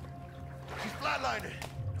 fuck! He's flatlining.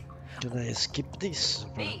 Can I skip this?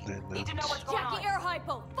 V, Apparently need to know not. what's going on. Jackie, air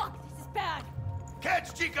hypo. Fuck, this is bad.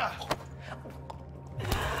 Catch, Chica.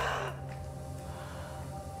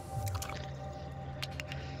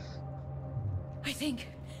 think.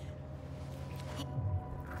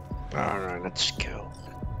 Alright, let's go.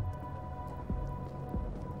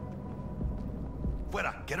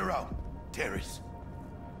 Fuera, get her out. Terrace.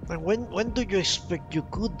 And when do you expect you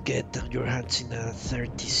could get your hands in a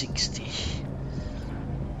 3060?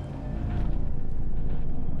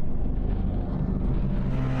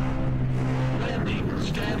 Landing.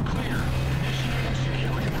 Stand clear. Initiating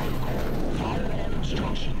security protocol. Follow all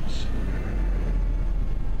instructions.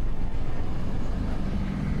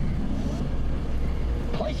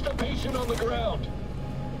 Place the patient on the ground.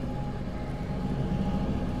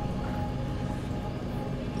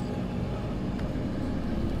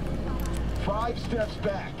 Five steps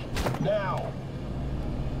back. Now.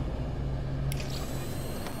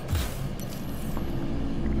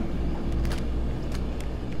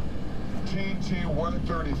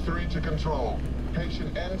 TT-133 to control.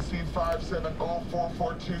 Patient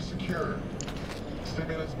NC570442 secure.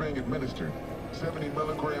 Stimulants being administered. 70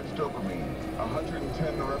 milligrams dopamine,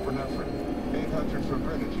 110 norepinephrine, 800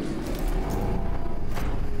 fibrinogen.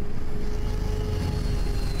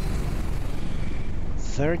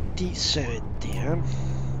 $30.70,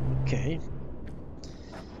 huh? Okay.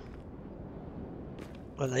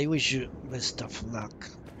 Well, I wish you best of luck.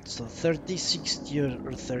 So 3060 or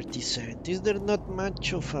 3070. Is there not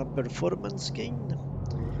much of a performance gain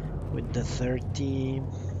with the 30?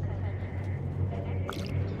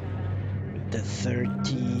 With the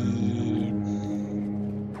 30.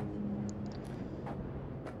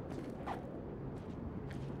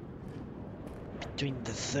 Between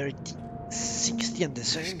the 3060 and the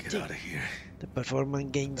 70. Get out of here. The performance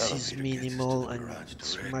gains is Elevator gets us to minimal the and garage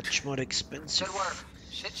it's direct. much more expensive. Good work.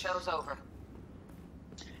 Shit show's over.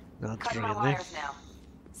 Not Cutting my really. wires now.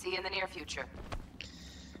 See you in the near future.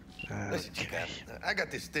 Listen, chica, Okay. I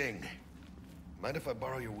got this thing. Mind if I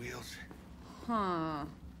borrow your wheels? Huh.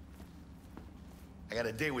 I got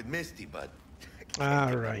a date with Misty, but I can't All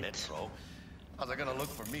get the right. Metro. How's that gonna look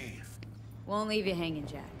for me? Won't leave you hanging,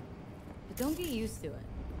 Jack. But don't get used to it.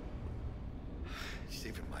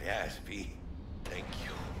 Saving my ass, V. Thank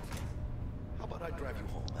you. How about I drive you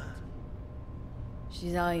home, huh?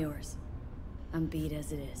 She's all yours. I'm beat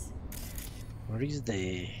as it is. Where is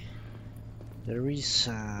the... There is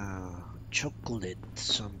chocolate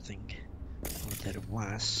something. Or there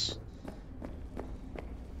was.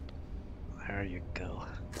 There you go.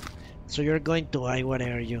 So you're going to buy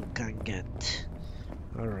whatever you can get.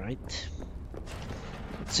 Alright.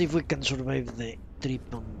 Let's see if we can survive the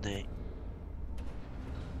trip on the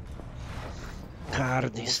car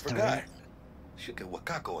this Almost time. forgot. Should get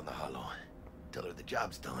Wakako in the hollow. Tell her the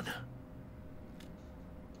job's done.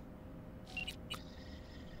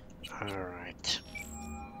 Alright.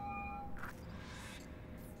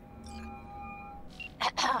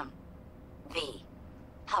 V,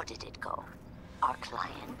 how did it go? Our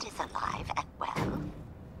client is alive and well?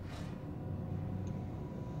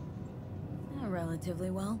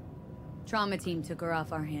 Relatively well. Trauma team took her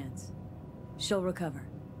off our hands. She'll recover.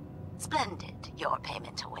 Splendid. Your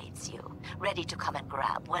payment awaits you. Ready to come and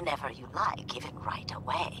grab whenever you like, even right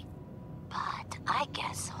away. But I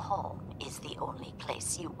guess home is the only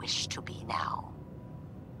place you wish to be now.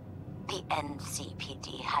 The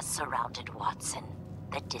NCPD has surrounded Watson.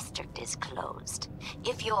 The district is closed.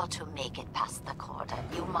 If you're to make it past the cordon,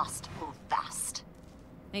 you must move fast.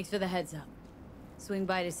 Thanks for the heads up. Swing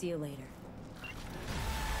by to see you later.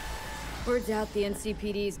 Word's out the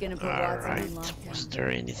NCPD is gonna put Watson in Alright. lockdown. Was there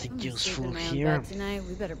anything I'm gonna sleep useful in my own here? bed tonight.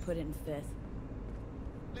 We better put it in fifth.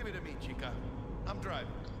 Leave it to me, chica. I'm driving.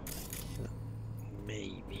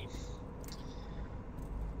 Maybe.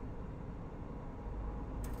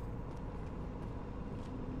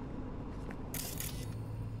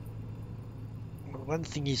 Well, one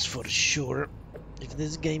thing is for sure, if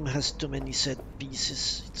this game has too many set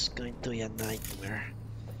pieces, it's going to be a nightmare.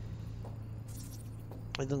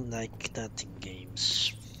 I don't like that in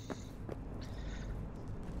games.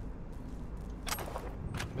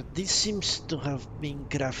 But this seems to have been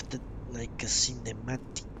crafted like a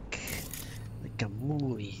cinematic, like a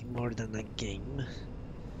movie more than a game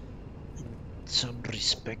in some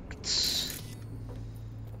respects.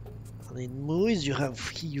 And in movies you have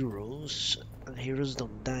heroes, and heroes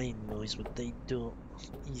don't die in movies, but they do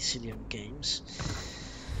easily in games.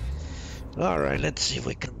 Alright, let's see if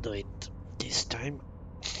we can do it this time.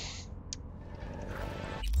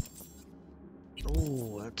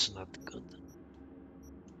 Oh, that's not good.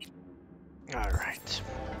 Alright.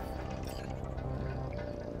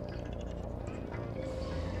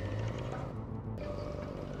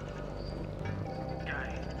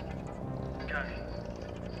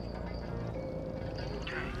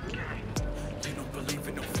 They don't believe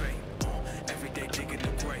in no fate. Everyday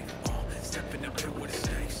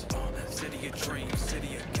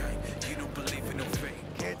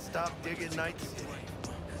stop digging Night City.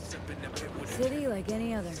 City like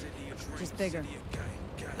any other, just bigger.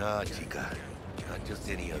 Nah, chica. Not just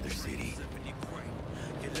any other city.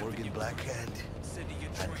 Morgan Blackhand,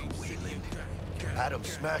 Andrew Wayland, Adam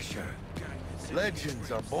Smasher.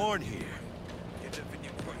 Legends are born here.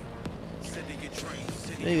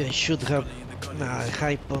 Maybe I should have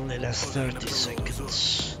hype only last 30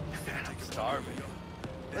 seconds. I'm starving.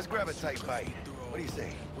 Let's grab a tight bite. What do you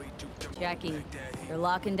say? Jackie, they're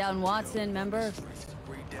locking down Watson, remember?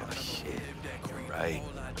 Oh, shit. You're right.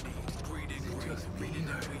 Just me.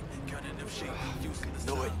 You can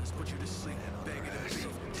do it.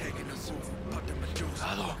 Taking a soup.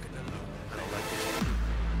 Hello. I don't like this.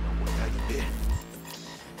 What type of bit?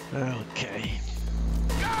 Okay.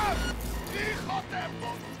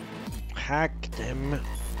 Hack them.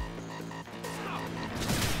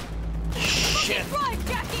 Shit.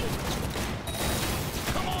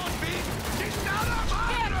 Come on, B. She's not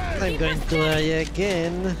up. I'm going to die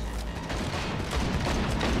again.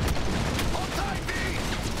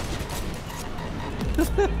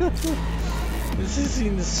 This is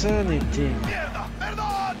insanity. Mierda,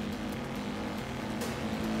 perdón.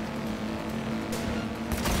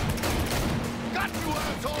 Got you,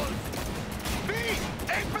 assholes. B,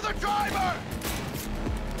 aim for the driver.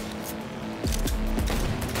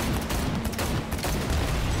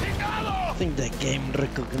 I think the game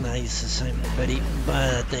recognizes I'm very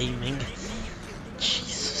bad at aiming.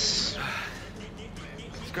 Jesus.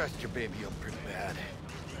 Scratched your baby up pretty bad.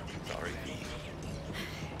 Sorry, B.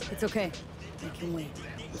 It's okay. I can wait.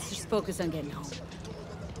 Let's just focus on getting home.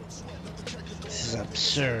 This is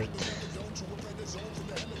absurd.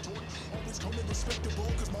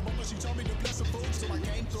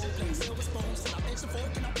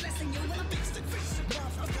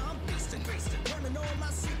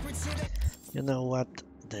 You know what?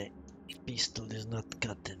 The pistol is not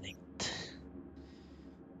cutting it.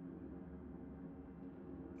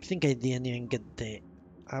 I think I didn't even get the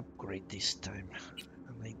upgrade this time.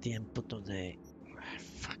 And I didn't put on the...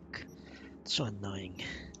 fuck. It's so annoying.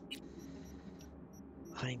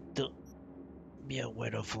 I need to be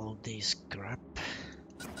aware of all this crap.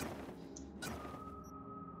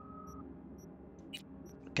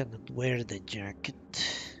 Cannot wear the jacket.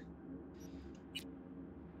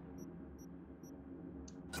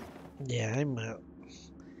 Yeah, I'm a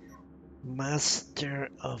master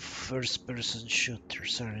of first-person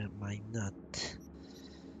shooters, or am I not?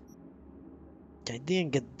 I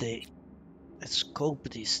didn't get the scope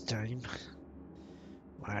this time.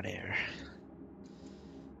 Whatever.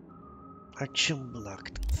 Action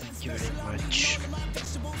blocked. Thank you very much.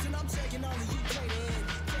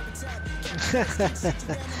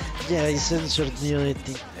 Yeah, I censored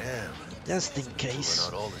Unity. Damn. Just in case.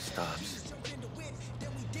 Not all the stops.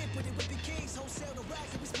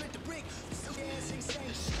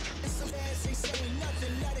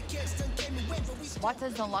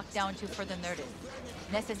 Watson's on lockdown to further notice.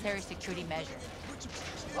 Necessary security measure.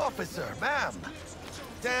 Officer, ma'am.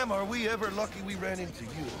 Damn, are we ever lucky we ran into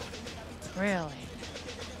you. Really?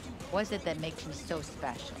 What's it that makes him so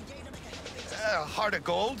special? Heart of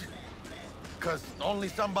gold? Because only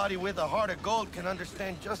somebody with a heart of gold can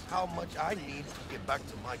understand just how much I need to get back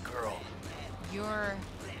to my girl. Your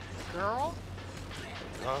girl?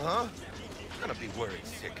 Uh-huh. I'm gonna be worried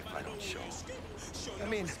sick if I don't show. I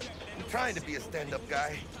mean, I'm trying to be a stand-up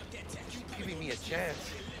guy. Keep giving me a chance.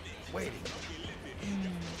 Waiting.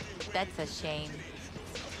 That's a shame.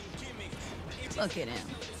 Look at him.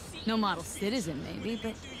 No model citizen, maybe,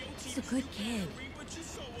 but he's a good kid.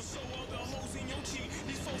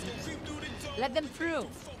 Let them through.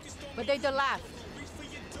 But they're the last.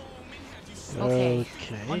 Okay.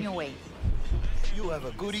 On your way. You have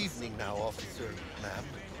a good evening now, officer, ma'am.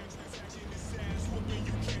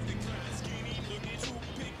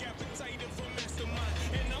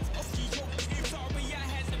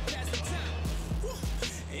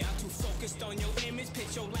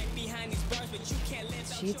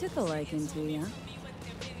 She took a liking to you.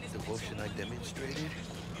 Devotion I demonstrated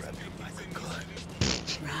grabbed her by the gut.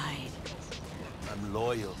 Right. I'm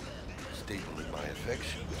loyal, stable in my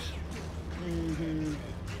affections. Mm-hmm.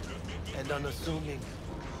 And unassuming.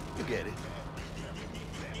 You get it.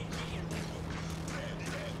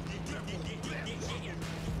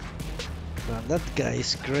 Now that guy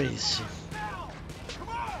is crazy.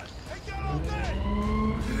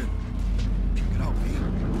 Get out, B.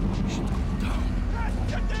 Shit's going down.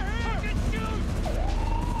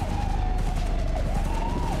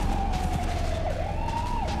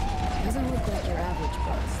 Doesn't look like your average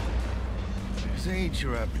bust. This ain't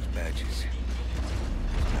your average badges.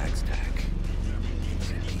 Max tack.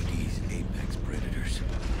 CPD's apex predators.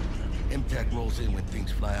 Contact rolls in when things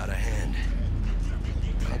fly out of hand.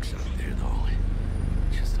 Bugs out there, though.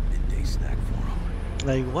 Just a midday snack for them.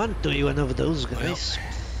 I want to be one of those guys. Well,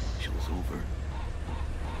 show's over.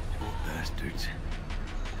 Poor bastards.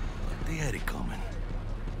 But they had it coming.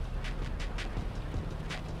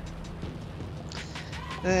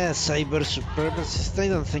 Cyber supremacist. I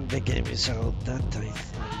don't think the game is out that, I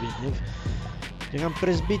believe. You can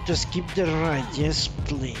press B to skip the ride. Yes,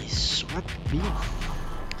 please. What B?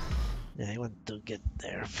 Yeah, I want to get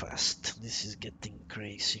there fast. This is getting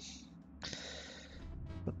crazy.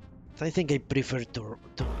 But I think I prefer to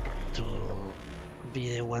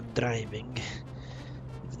be the one driving.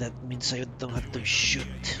 If that means I don't have to shoot.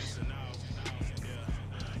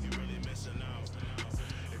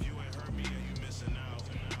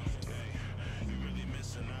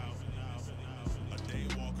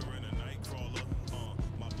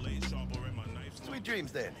 Sweet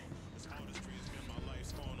dreams, then.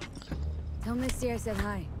 Tell Misty I said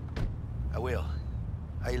hi. I will.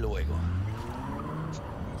 Ahí luego.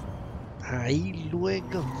 Ahí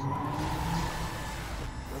luego.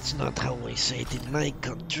 That's not how we say it in my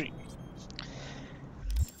country.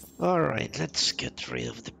 Alright, let's get rid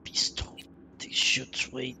of the pistol. It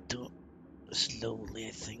shoots way too slowly,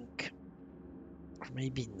 I think. Or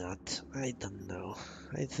maybe not. I don't know.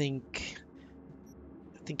 I think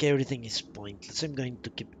everything is pointless. I'm going to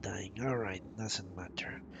keep dying. Alright, doesn't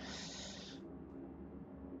matter.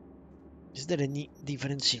 Is there any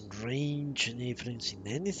difference in range? Any difference in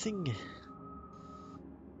anything?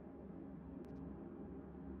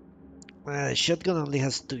 Shotgun only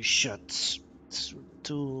has 2 shots. It's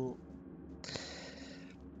too...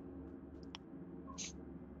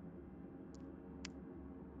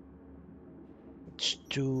 It's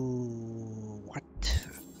too... What?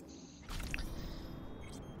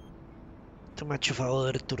 Too much of a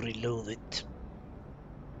order to reload it.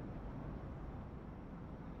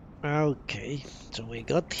 Okay, so we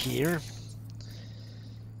got here.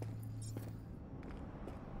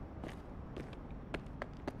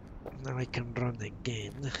 Now I can run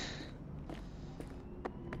again.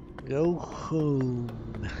 Go home.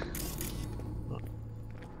 Oh.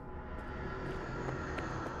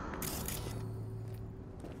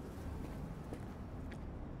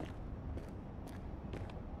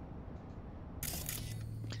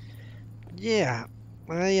 Yeah,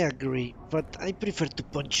 I agree, but I prefer to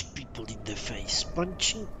punch people in the face.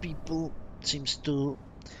 Punching people seems to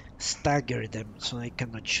stagger them, so I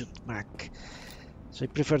cannot shoot back. So I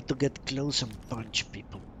prefer to get close and punch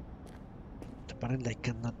people. Apparently I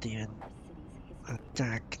cannot even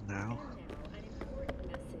attack now.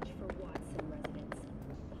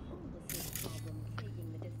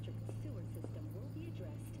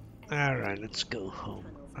 Alright, let's go home.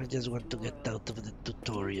 I just want to get out of the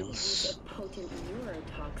tutorials.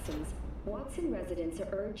 Watson residents are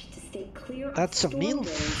urged to stay clear That's of a storm MILF.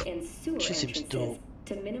 drains and sewer She seems entrances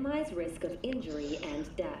to minimize risk of injury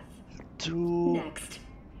and death. To... Next,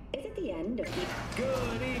 is it the end of the...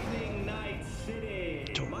 Good evening, Night City.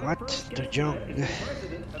 To what? To Young.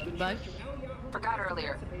 Bug? Forgot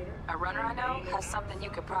earlier. A runner I know has something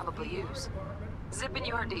you could probably use. Zipping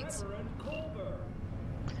you her deeds.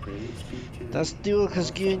 That duel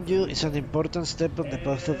has given you is an important step on the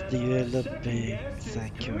path of developing.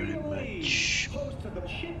 Thank you very much. Close to the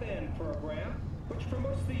chip-in program, which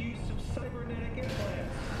promotes the use of cybernetic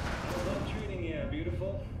implants. I love treating you,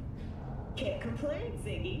 beautiful. Can't complain,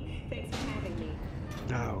 Ziggy. Thanks for having me.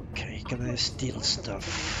 Okay, can I steal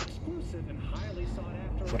stuff? Exclusive and highly sought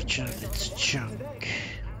after. Fortunately, it's junk.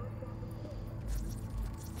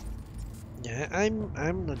 Yeah,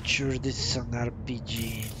 I'm not sure this is an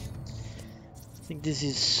RPG. I think this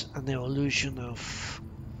is an evolution of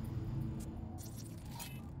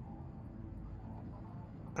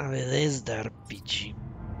a Bethesda RPG,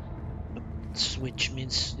 which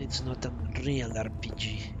means it's not a real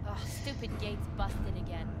RPG. Oh, stupid gate's busted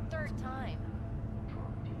again. 3rd time.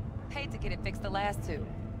 Paid to get it fixed the last 2.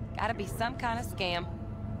 Gotta be some kind of scam.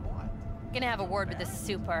 Gonna have a word with the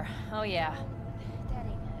super. Oh yeah. That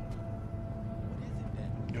ain't it.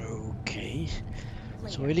 Okay,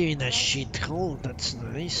 so we live in a shithole, that's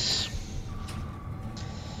nice.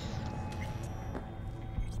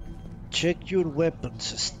 Check your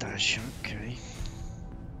weapons stash, okay.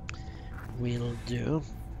 Will do.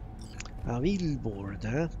 A billboard,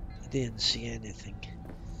 huh? I didn't see anything.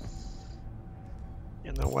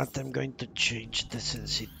 You know what, I'm going to change the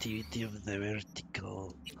sensitivity of the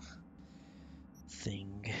vertical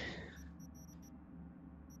thing.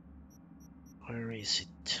 Where is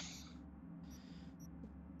it?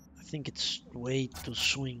 I think it's way too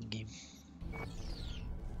swingy.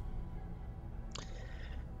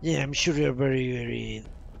 Yeah, I'm sure you're very, very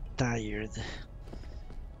tired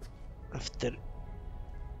after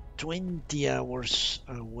 20 hours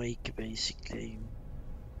awake, basically, I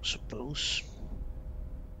suppose.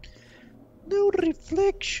 No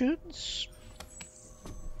reflections.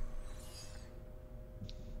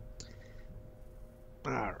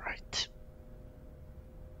 All right.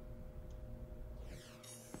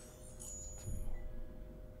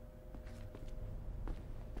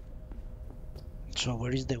 So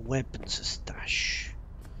where is the weapons stash?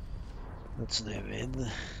 That's the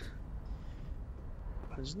bed.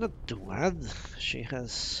 It's not too bad. She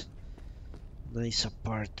has a nice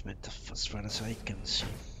apartment as far as I can see.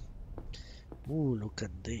 Ooh, look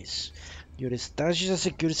at this. Your stash is a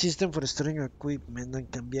secure system for storing equipment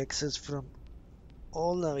and can be accessed from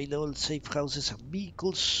all available safe houses and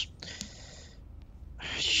vehicles.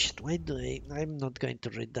 Shit, why do I? I'm not going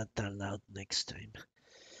to read that aloud next time.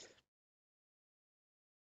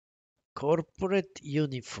 Corporate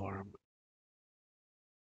uniform.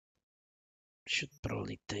 Should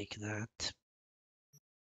probably take that.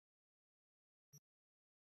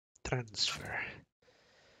 Transfer.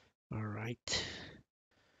 Alright.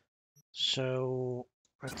 So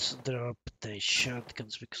let's drop the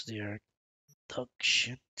shotguns because they are dog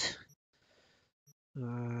shit.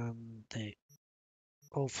 The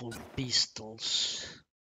awful pistols.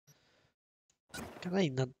 Can I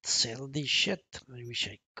not sell this shit? I wish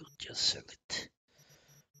I could just sell it.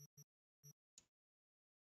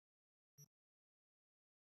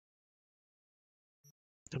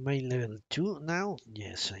 Am I level 2 now?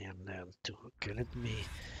 Yes, I am level 2. Okay, let me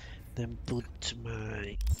then put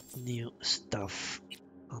my new stuff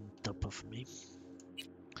on top of me.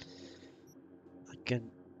 I can...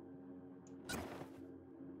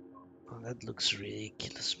 Oh, that looks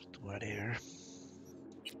ridiculous, but whatever.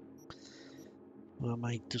 Who am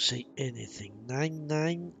I to say anything?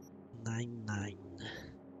 9999.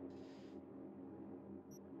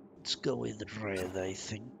 Let's go with red, I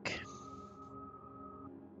think.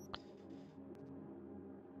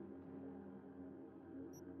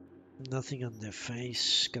 Nothing on the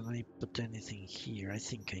face. Can I put anything here? I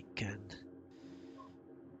think I can.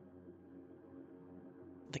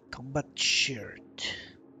 The combat shirt.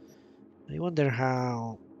 I wonder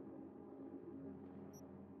how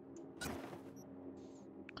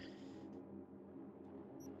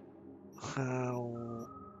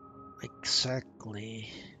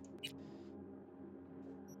exactly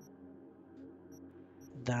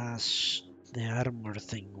does the armor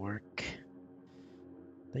thing work?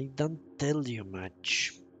 They don't tell you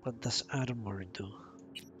much. What does armor do?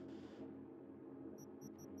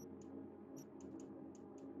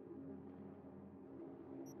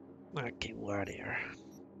 Okay, whatever.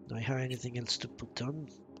 Do I have anything else to put on?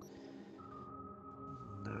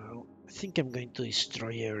 No. I think I'm going to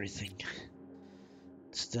destroy everything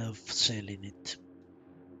instead of selling it.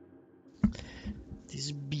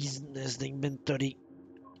 This business, the inventory.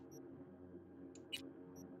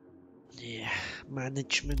 Yeah,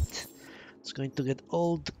 management. It's going to get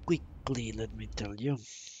old quickly, let me tell you.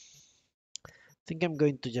 I think I'm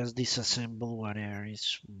going to just disassemble whatever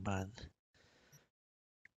is bad.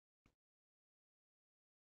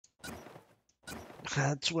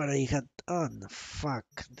 That's what I had on. Fuck,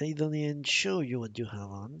 they don't even show you what you have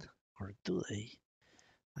on. Or do they?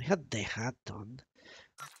 I had the hat on.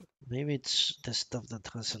 Maybe it's the stuff that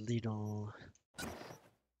has a little...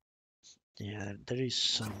 Yeah, there is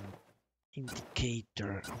some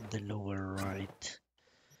indicator on the lower right.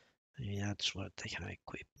 Maybe that's what I have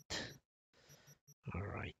equipped.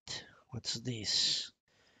 Alright, what's this?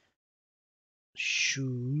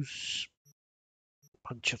 Shoes.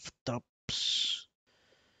 Bunch of tops.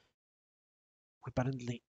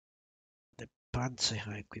 Apparently, the pants I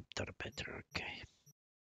have equipped are better. Okay.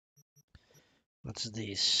 What's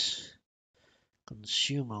this?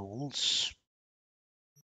 Consumables.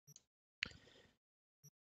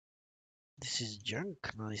 This is junk?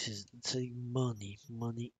 No, this is saying money.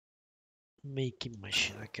 Money making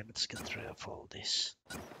machine. Okay, let's get rid of all this.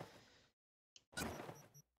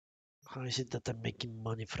 How is it that I'm making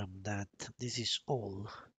money from that? This is all,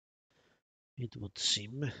 it would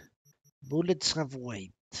seem. Bullets have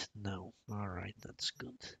weight. No. Alright, that's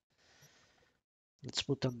good. Let's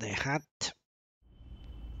put on the hat,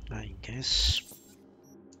 I guess.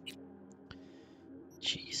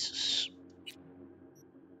 Jesus.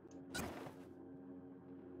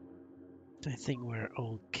 I think we're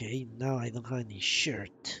okay. Now I don't have any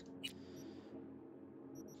shirt.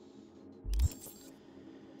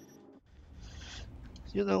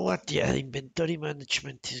 You know what? Yeah, inventory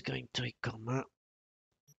management is going to become an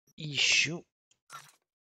issue.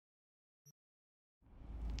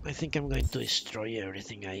 I think I'm going to destroy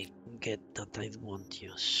everything I get that I won't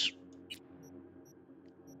use.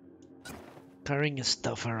 Carrying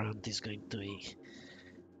stuff around is going to be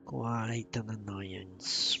quite an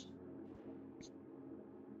annoyance.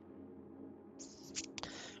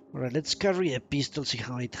 Alright, let's carry a pistol, see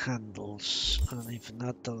how it handles, and if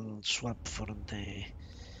not, I'll swap for the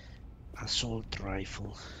assault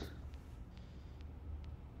rifle.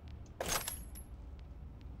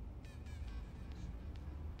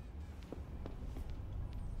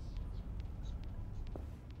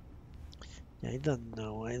 I don't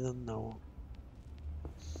know.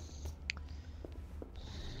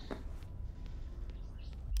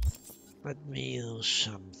 Let me do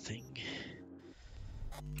something.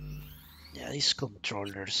 Yeah, these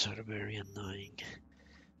controllers are very annoying.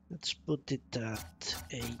 Let's put it at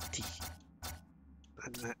 80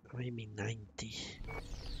 and maybe 90.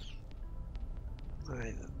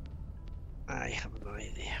 I have no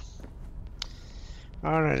idea.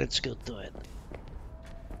 Alright, let's go to it.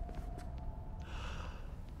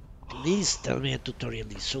 Please tell me a tutorial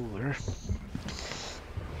is over.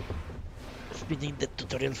 I've been in the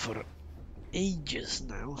tutorial for ages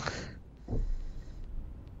now.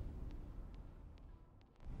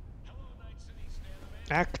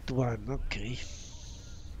 Act 1, okay.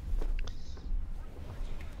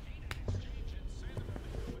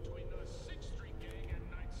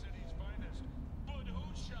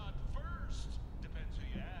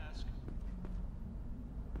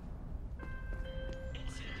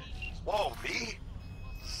 Whoa, V?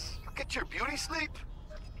 Look at your beauty sleep.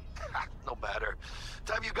 No matter.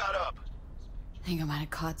 Time you got up. I think I might have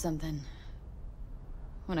caught something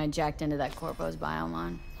when I jacked into that Corpo's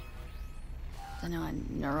biomon. Don't know, a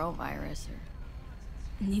neurovirus or...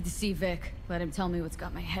 Need to see Vic. Let him tell me what's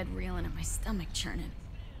got my head reeling and my stomach churning.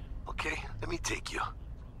 Okay, let me take you.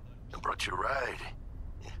 I brought you a ride.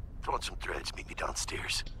 Yeah, throw on some threads, meet me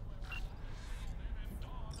downstairs.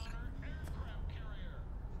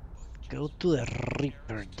 Go to the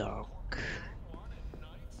Reaper dock.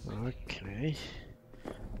 Okay.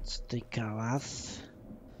 Let's take a bath.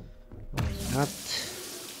 Why not?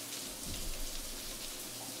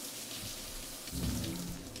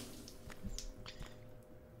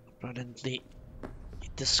 Apparently,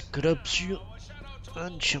 it scrubs you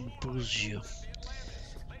and shampoos you.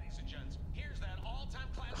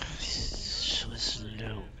 So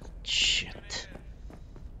slow. Shit.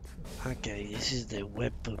 Okay, this is the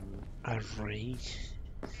weapon array.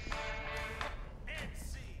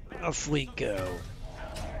 Off we go.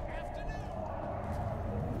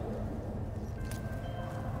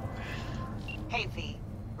 Hey V,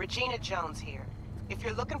 Regina Jones here. If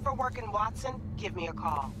you're looking for work in Watson, give me a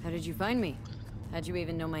call. How did you find me? How'd you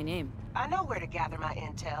even know my name? I know where to gather my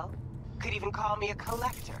intel. Could even call me a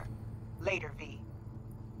collector. Later, V.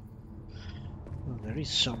 Oh, there is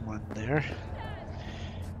someone there.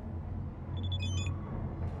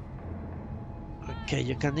 Okay,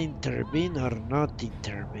 you can intervene or not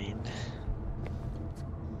intervene.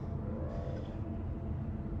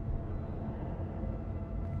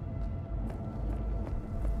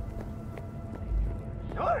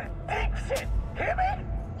 You're an exit. Hear me?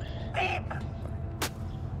 Deep.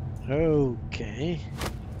 Okay.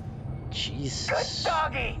 Jesus. Good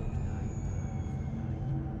doggy.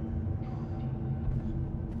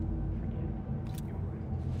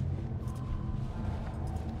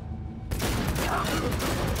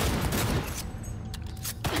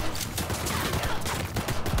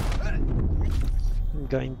 I'm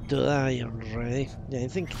going to die already. Yeah, I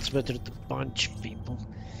think it's better to punch people.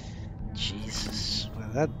 Jesus, well,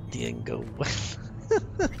 that didn't go well.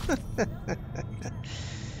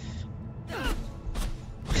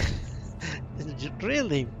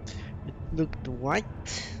 Really? It looked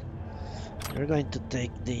white? We're going to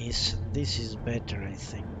take this. This is better, I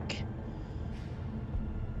think.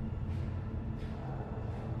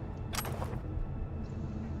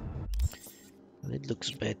 It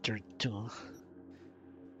looks better too.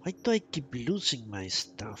 Why do I keep losing my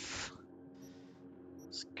stuff?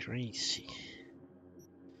 It's crazy.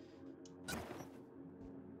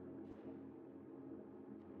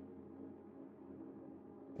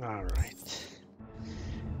 Alright.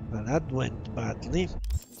 Well, that went badly.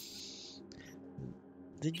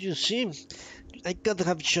 Did you see? I could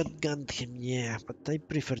have shotgunned him, yeah, but I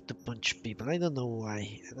prefer to punch people. I don't know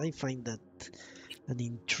why. And I find that an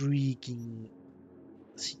intriguing...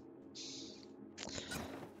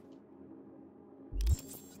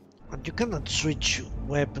 And you cannot switch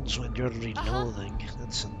weapons when you're reloading.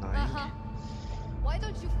 That's annoying. Why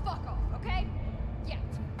don't you fuck off, okay? Yeah.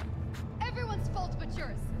 Everyone's fault but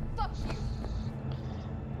yours. Fuck you.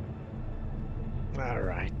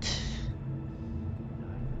 Alright.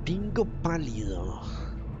 Bingo pálido.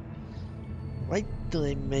 Why do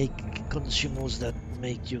they make consumers that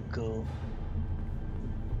make you go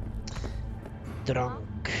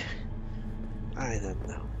drunk? I don't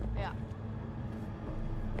know. Yeah.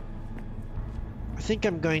 I think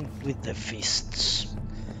I'm going with the fists.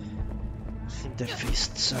 I think the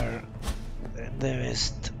fists are the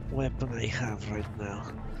best weapon I have right now.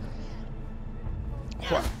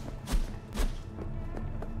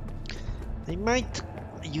 I might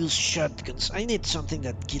use shotguns. I need something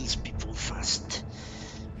that kills people fast.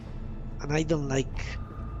 And I don't like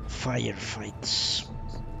firefights.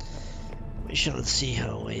 We shall see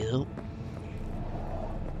how we do.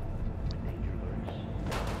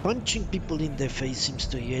 Punching people in the face seems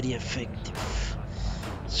to be very effective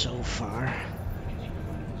so far.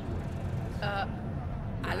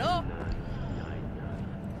 Hello?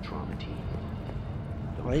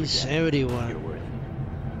 Why is everyone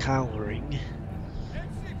cowering?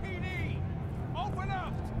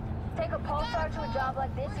 Take a pulsar to a job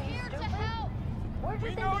like this, are you stupid? Where'd you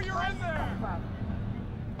think the prices come from?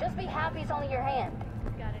 Just be happy it's only your hand.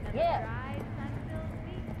 Yeah.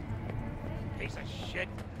 Piece of shit.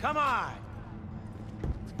 Come on!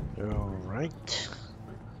 Alright.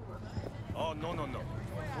 Oh, no.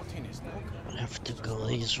 14 is no good. I have to go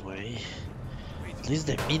this way. At least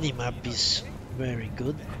the minimap is very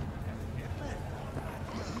good.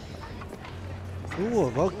 Ooh,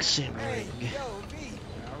 a boxing ring.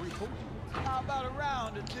 How about a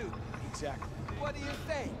round or two? Exactly. What do you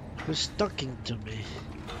say? Who's talking to me?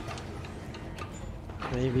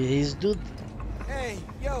 Maybe he's dude. Hey,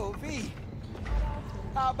 yo, V.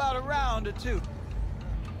 How about a round or two?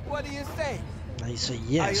 What do you say? I say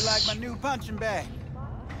yes. How you like my new punching bag?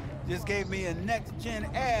 Just gave me a next-gen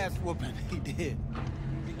ass whooping, he did.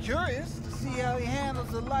 Be curious to see how he handles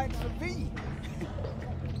the likes of V.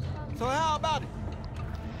 So how about it?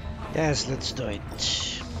 Yes, let's do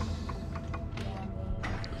it.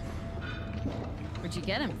 Where'd you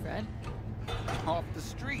get him, Fred? Off the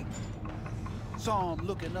street. Saw him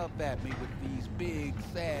looking up at me with these big,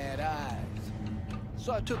 sad eyes.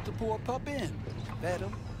 So I took the poor pup in. Fed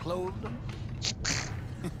him, clothed him.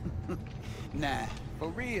 Nah, for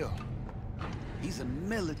real. He's a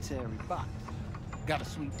military box. Got a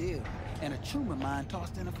sweet deal. And a tumor mine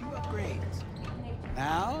tossed in a few upgrades.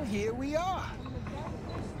 Now, here we are.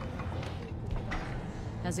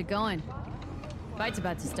 How's it going? Fight's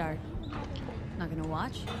about to start. Not gonna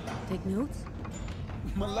watch? Take notes?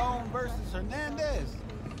 Malone versus Hernandez?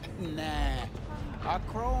 Nah. Our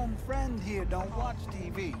chrome friend here don't watch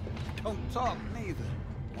TV. Don't talk neither.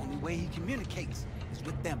 Only way he communicates is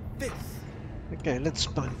with them fists. Okay, let's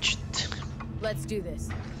punch it. Let's do this.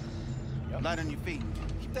 Light on your feet.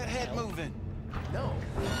 Keep that head moving. No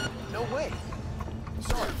way.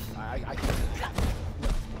 Sorry, I can't.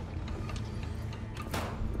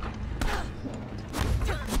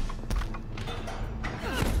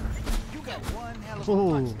 You got one hell of a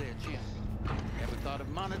punch there, champ. Ever thought of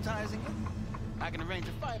monetizing it? I can arrange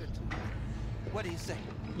a fight or two. What do you say?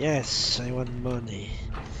 Yes, I want money.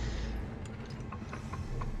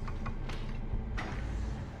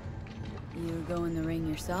 You go in the ring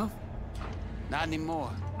yourself? Not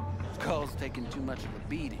anymore. Skull's taking too much of a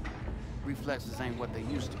beating. Reflexes ain't what they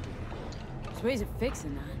used to be. There's ways of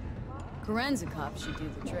fixing that. Karen's a cop should do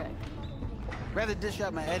the trick. Rather dish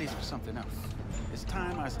out my eddies for something else. It's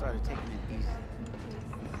time I started taking it easy.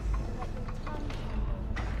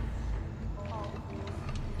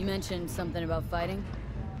 You mentioned something about fighting?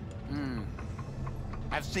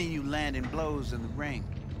 I've seen you landing blows in the ring.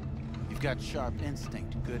 You've got sharp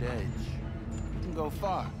instinct, good edge. You can go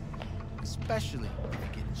far, especially if you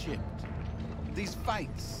get chipped. These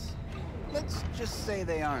fights, let's just say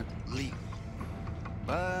they aren't legal,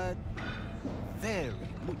 but very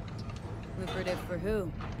lucrative. Lucrative for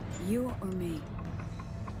who? You or me?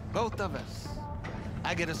 Both of us.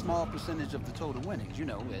 I get a small percentage of the total winnings, you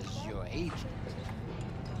know, as your agent.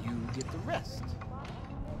 You get the rest.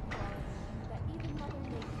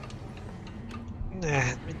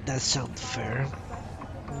 Nah, it does sound fair.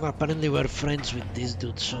 Apparently we're friends with this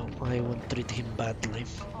dude, so I won't treat him badly.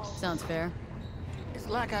 Sounds fair. It's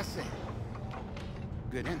like I said.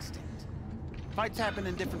 Good instinct. Fights happen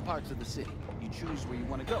in different parts of the city. You choose where you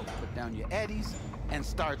want to go, put down your eddies, and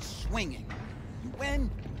start swinging. You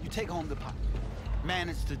win, you take home the pot.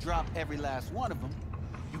 Manage to drop every last one of them,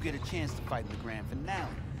 you get a chance to fight in the grand finale.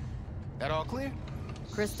 That all clear?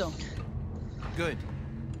 Crystal. Good.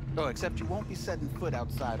 Oh, except you won't be setting foot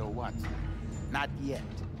outside Watson. Not yet.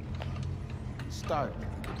 You can start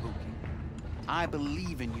in Kabuki. I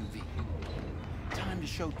believe in you, V. Time to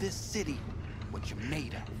show this city what you're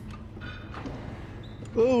made of.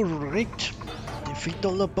 Alright. Defeat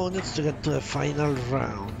all opponents to get to the final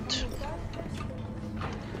round.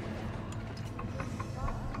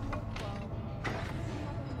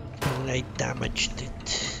 And I damaged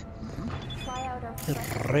it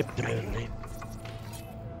irreparably.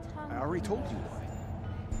 I already told you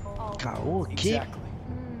what. Okay. Exactly.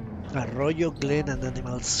 Arroyo Glen and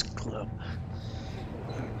Animals Club.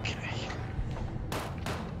 Okay.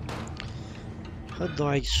 How do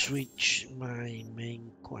I switch my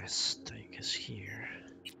main quest? I guess here.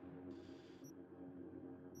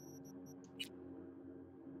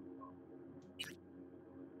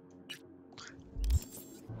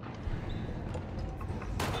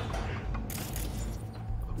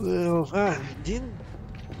 Well, didn't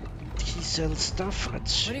he sell stuff? What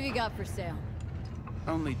have you got for sale?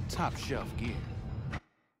 Only top shelf gear.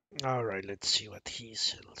 Alright, let's see what he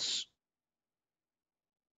sells.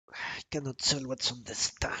 I cannot sell what's on the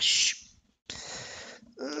stash.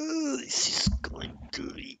 This is going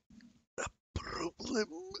to be a problem.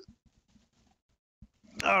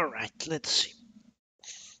 Alright, let's see.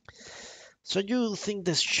 So you think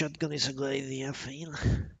this shotgun is a good idea, Phil?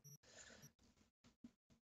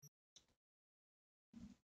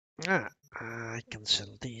 I can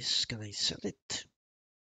sell this. Can I sell it?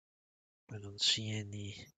 I don't see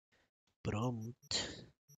any prompt.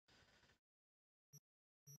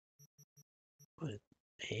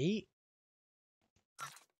 Hey?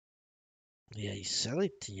 Did I sell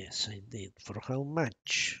it? Yes, I did. For how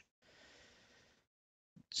much?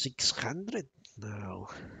 600? No.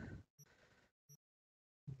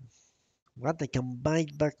 What? I can buy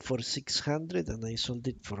it back for 600 and I sold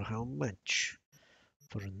it for how much?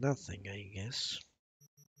 For nothing, I guess.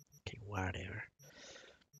 Okay, whatever.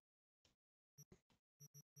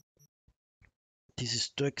 This is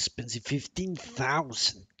too expensive.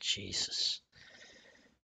 15,000. Jesus.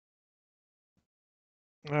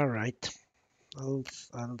 Alright. I'll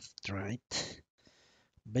try it.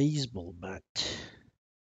 Baseball bat.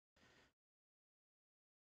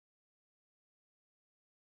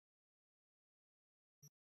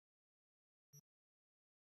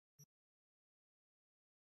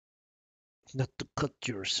 Not to cut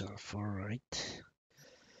yourself, alright.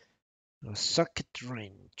 A socket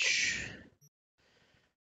range.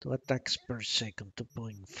 2 attacks per second,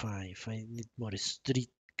 2.5. I need more street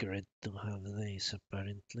cred to have this,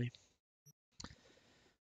 apparently.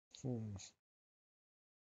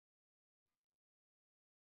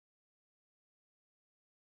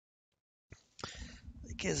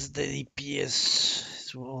 I guess the DPS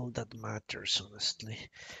is all that matters, honestly.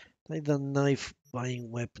 I don't know if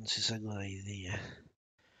buying weapons is a good idea.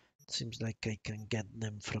 It seems like I can get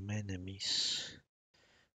them from enemies.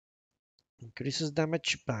 Increases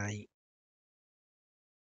damage by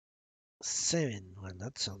 7. Well,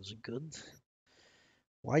 that sounds good.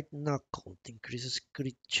 White knuckled increases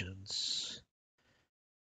crit chance.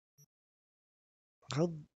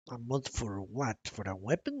 How a mod for what? For a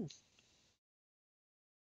weapon?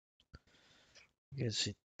 Guess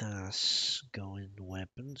it does go in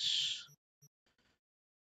weapons.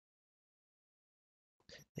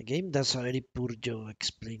 The game does a very poor job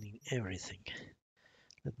explaining everything.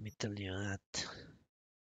 Let me tell you that.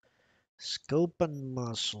 Scope and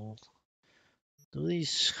muzzle. Do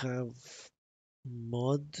these have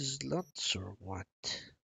mod slots or what?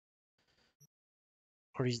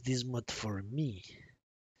 Or is this mod for me?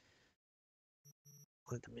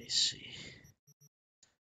 Let me see.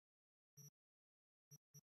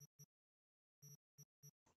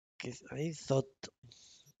 I thought,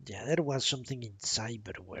 yeah, there was something in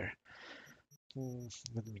cyberware.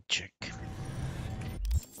 Let me check.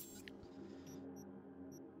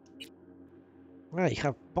 I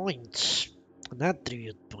have points, and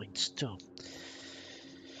attribute points too.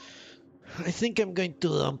 I think I'm going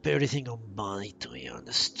to dump everything on body, to be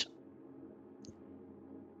honest.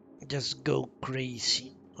 Just go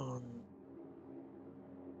crazy on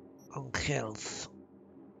health.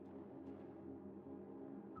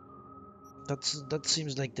 That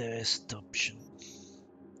seems like the best option,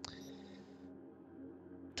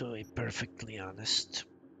 to be perfectly honest.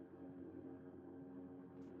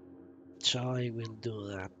 So I will do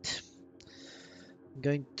that. I'm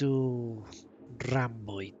going to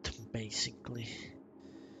Rambo it, basically.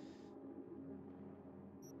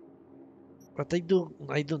 But I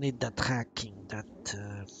do need that hacking.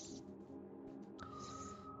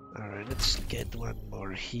 Alright, let's get one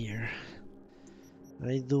more here.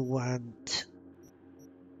 I do want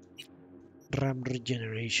RAM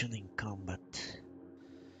regeneration in combat.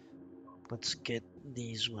 Let's get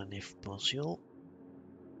this one if possible.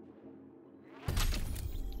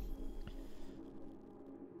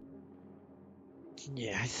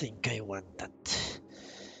 Yeah, I think I want that.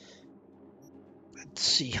 Let's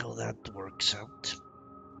see how that works out.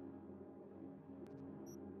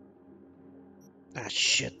 Ah,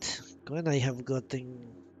 shit. When I have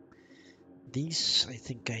gotten these, I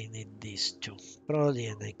think I need these too. Probably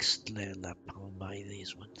a next level up. I'll buy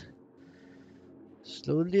this one.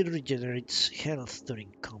 Slowly regenerates health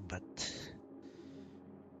during combat.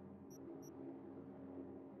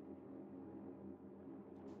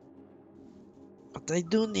 But I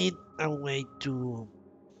do need a way to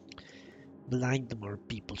blind more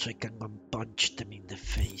people so I can go and punch them in the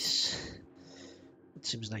face. It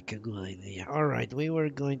seems like a good idea. Alright, we were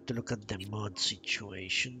going to look at the mod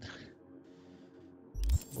situation.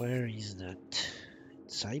 Where is that?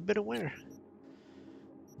 Cyberware?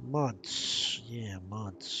 Mods. Yeah,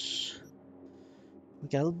 mods.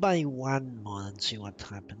 Okay, I'll buy one mod and see what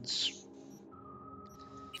happens.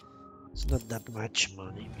 It's not that much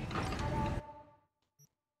money.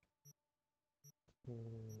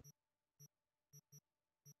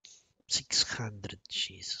 600,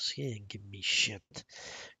 Jesus, he didn't give me shit.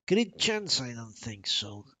 Crit chance, I don't think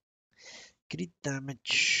so. Crit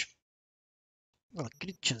damage. Well,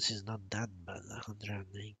 crit chance is not that bad,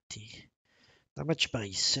 180. Damage by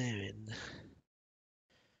 7.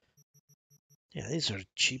 Yeah, these are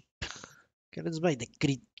cheap. Okay, let's buy the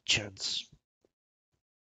crit chance.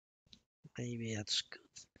 Maybe that's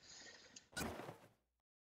good.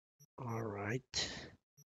 Alright.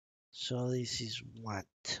 So this is what?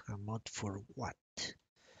 A mod for what?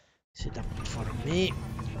 Is it a mod for me?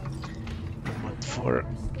 A mod for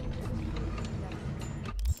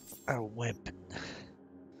a weapon.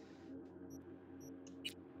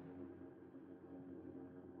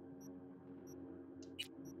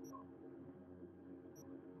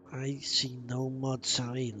 I see no mods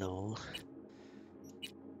available.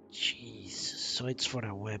 Jesus, so it's for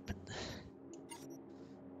a weapon.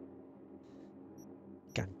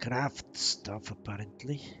 Can craft stuff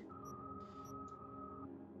apparently.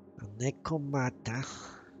 A Necomata.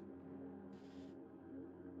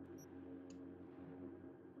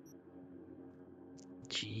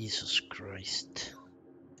 Jesus Christ.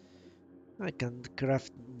 I can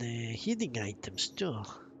craft the healing items too.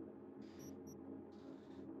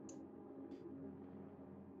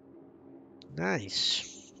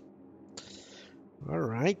 Nice.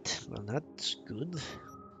 Alright, well that's good.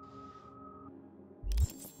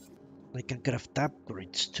 I can craft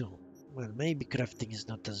upgrades too. Well, maybe crafting is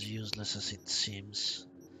not as useless as it seems.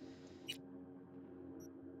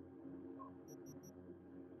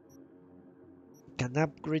 Can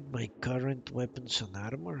upgrade my current weapons and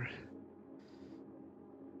armor.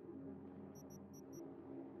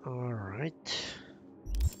 Alright.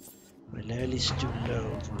 My level is too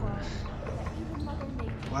low.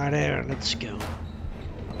 Whatever, let's go.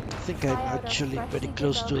 I think I'm actually very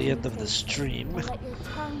close to the end of the stream.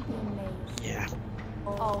 Yeah.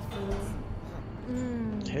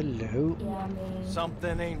 Hello.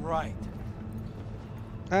 Something ain't right.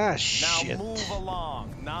 Ah, shit. Now move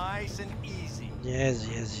along, nice and easy. Yes,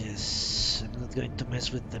 yes, yes. I'm not going to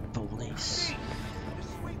mess with the police.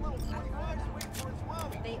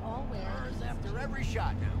 They all wear after every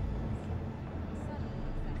shot now.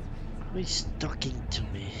 Who's talking to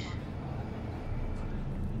me?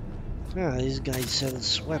 Ah, this guy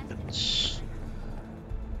sells weapons.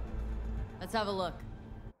 Let's have a look.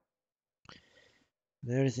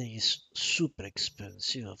 Everything is super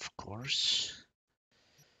expensive, of course.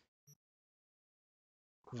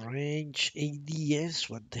 Range ADS?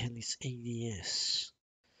 What the hell is ADS?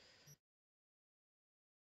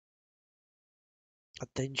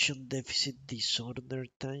 Attention deficit disorder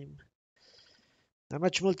time.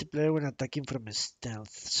 Damage multiplier when attacking from a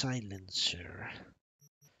stealth silencer.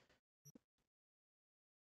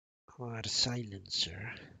 Or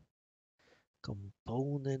silencer.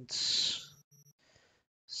 Components.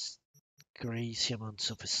 Crazy amounts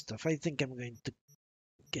of stuff. I think I'm going to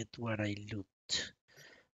get what I loot.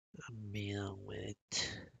 I'm done with it.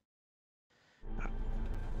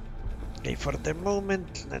 Okay, for the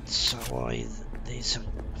moment, let's avoid this and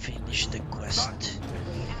finish the quest.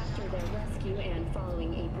 After their rescue and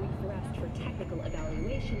following a brief rest for technical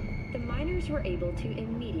evaluation, the miners were able to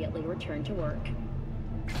immediately return to work.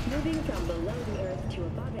 Moving from below the earth to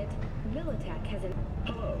above it, Militech has an...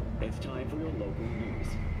 Hello, it's time for your local news.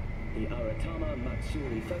 The Aratama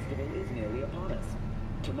Matsuri Festival is nearly upon us.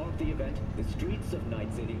 To mark the event, the streets of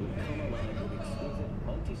Night City will come alive with exquisite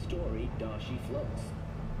multi-story dashi floats.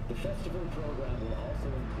 The festival program will also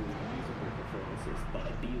include musical performances by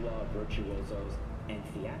biwa virtuosos and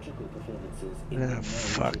theatrical performances in the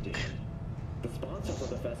Marriage Edition. The sponsor for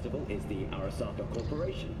the festival is the Arasaka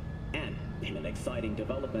Corporation. And in an exciting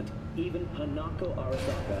development, even Hanako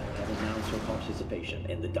Arasaka has announced her participation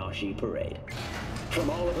in the Dashi Parade. From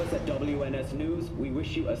all of us at WNS News, we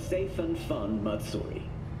wish you a safe and fun Matsuri.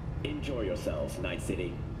 Enjoy yourselves, Night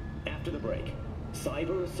City. After the break,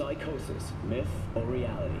 cyber psychosis, myth or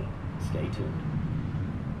reality? Stay tuned.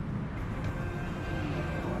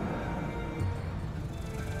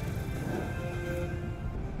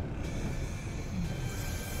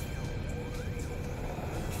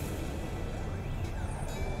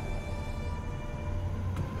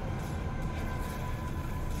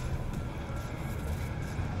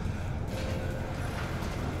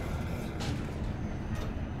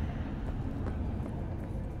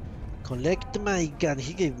 Collect my gun.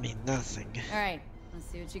 He gave me nothing. All right, let's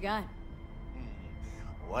see what you got.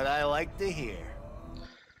 What I like to hear.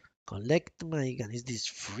 Collect my gun. Is this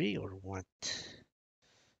free or what?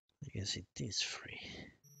 I guess it is free.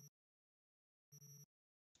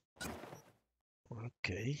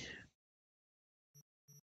 Okay.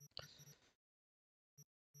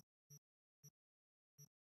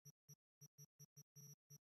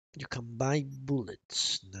 You can buy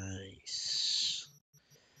bullets. Nice.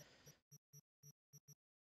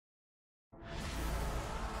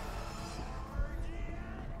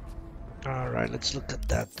 Alright, let's look at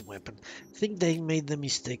that weapon. I think they made the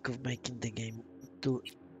mistake of making the game too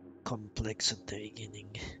complex at the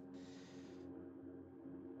beginning.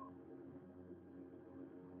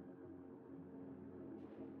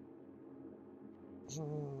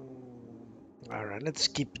 Alright, let's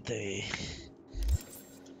keep the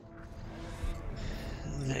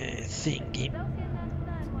thingy.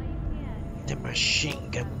 The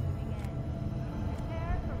machine gun.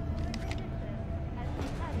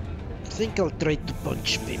 I think I'll try to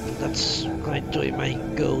punch people. That's going to be my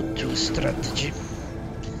go-to strategy.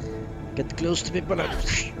 Get close to people and...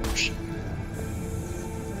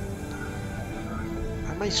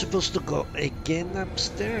 Am I supposed to go again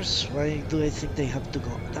upstairs? Why do I think they have to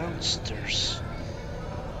go downstairs?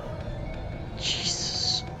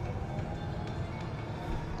 Jesus.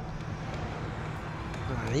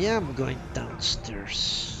 I am going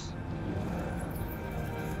downstairs.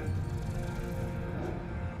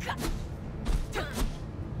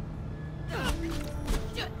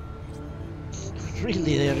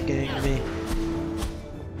 Really, they're giving me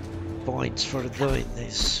points for doing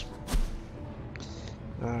this.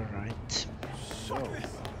 Alright. So.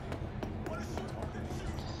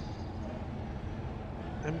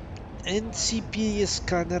 NCP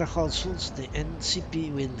scanner hustles. The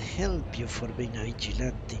NCP will help you for being a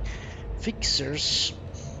vigilante. Fixers.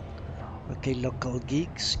 Okay, local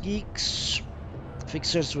geeks.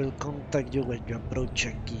 Fixers will contact you when you approach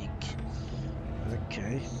a geek.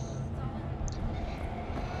 Okay.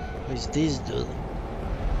 Who's this dude?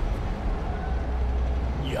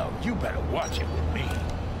 Yo, you better watch it with me.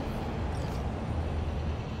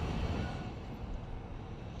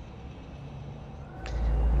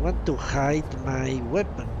 I want to hide my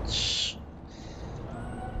weapons.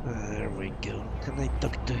 There we go. Can I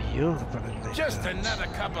talk to you? Apparently Just not. another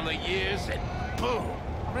couple of years and boom,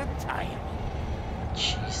 retirement.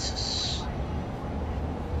 Jesus.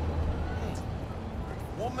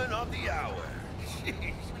 Woman of the hour.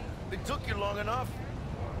 Jeez. It took you long enough.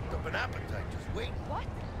 Up an appetite just waiting. What?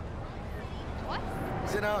 What?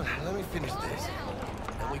 Sit down. Let me finish this.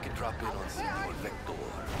 Then we can drop in on Senor Vector.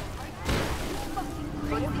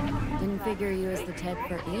 Didn't figure you as the type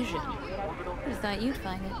for Asian. Just thought you'd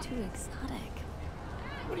find it too exotic.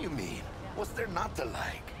 What do you mean? What's there not to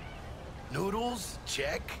like? Noodles?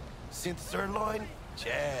 Check. Synth sirloin?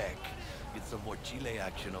 Check. Get some more Chile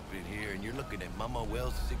action up in here, and you're looking at Mama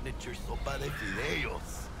Wells' signature sopa de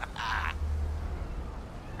fideos.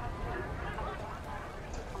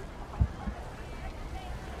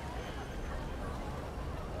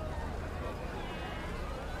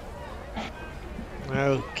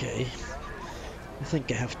 Okay. I think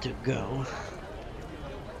I have to go.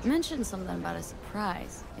 You mentioned something about a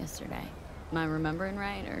surprise yesterday. Am I remembering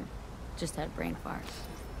right, or just had a brain fart?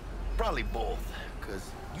 Probably both, because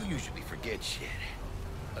you usually forget shit.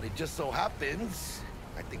 But it just so happens,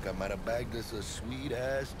 I think I might have bagged us a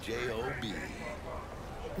sweet-ass J.O.B.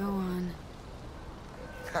 Go on.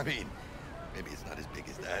 I mean, maybe it's not as big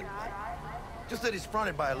as that, but just that it's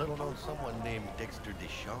fronted by a little-known someone named Dexter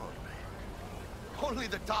Deshawn. Only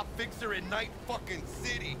the top fixer in Night fucking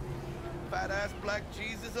City. Fat-ass black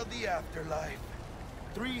Jesus of the afterlife.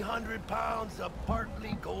 300 pounds of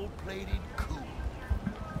partly gold-plated coup.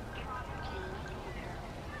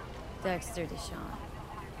 Dexter Deshawn.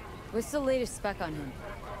 What's the latest spec on him?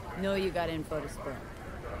 Know you got info to spill.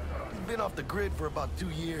 He's been off the grid for about 2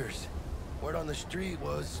 years. Word on the street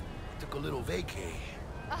was took a little vacay.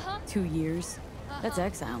 2 years? That's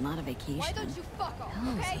exile, not a vacation. Why don't you fuck off,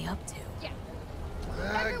 What okay? is he up to? Yeah.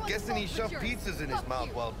 Guessing he shoved yours. pizzas in his Fuck mouth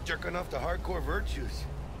you. while jerking off to hardcore virtues.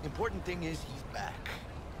 Important thing is he's back.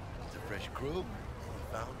 It's a fresh crew.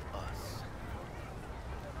 He found us.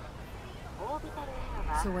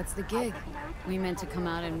 So what's the gig? We meant to come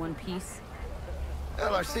out in one piece?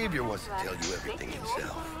 Well, our savior wants to tell you everything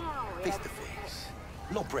himself. Face to face.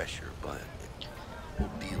 No pressure, but the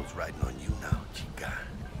whole deal's riding on you now, chica.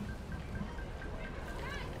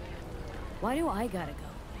 Why do I gotta go?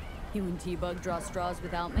 You and T-Bug draw straws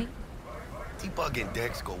without me? T-Bug and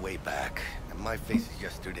Dex go way back, and my face is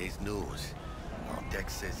yesterday's news. Now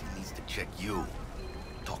Dex says he needs to check you.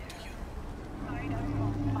 Talk to you.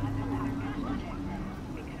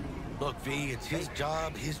 Look, V, it's his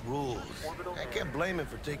job, his rules. I can't blame him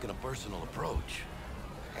for taking a personal approach.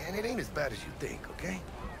 And it ain't as bad as you think, okay?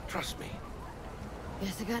 Trust me.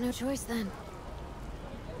 Guess I got no choice then.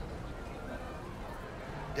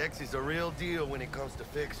 Dex is a real deal when it comes to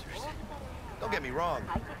fixers. Don't get me wrong.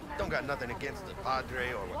 Don't got nothing against the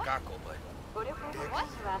Padre or Wakako, but Dex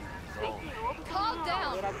is all. Calm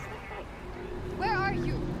down. Where are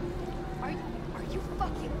you? Are you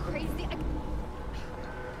fucking crazy?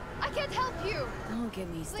 I can't help you. Don't get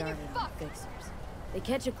me started on fuck. fixers. They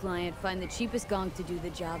catch a client, find the cheapest gonk to do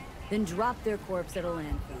the job, then drop their corpse at a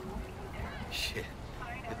landfill. Shit.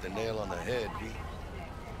 Hit the nail on the head, V.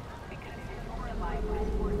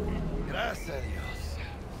 Gracias a Dios.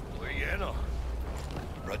 We're lleno.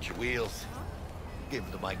 Brought your wheels. Gave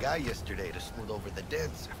them to my guy yesterday to smooth over the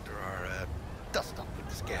dents after our dust up with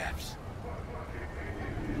the scabs.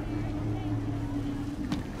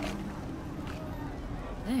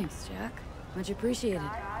 Thanks, Jack. Much appreciated.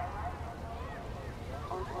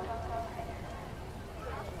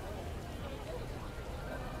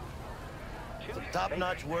 Some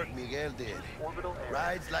top-notch work Miguel did.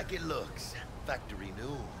 Rides like it looks. Factory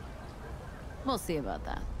new. We'll see about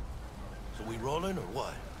that. So we rolling or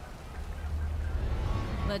what?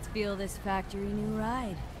 Let's feel this factory new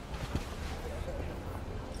ride.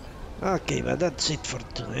 Okay, but that's it for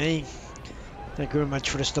today. Thank you very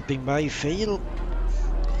much for stopping by, Fail.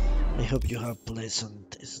 I hope you have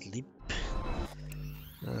pleasant sleep.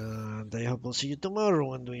 And I hope I'll see you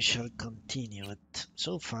tomorrow and we shall continue it.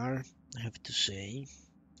 So far, I have to say,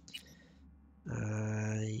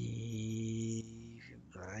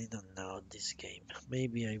 I don't know this game.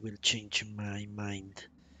 Maybe I will change my mind,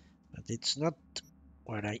 but it's not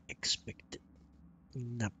what I expected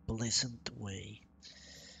in a pleasant way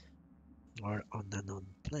or on an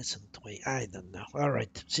unpleasant way. I don't know.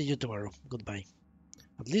 Alright, see you tomorrow. Goodbye.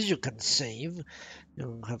 At least you can save. You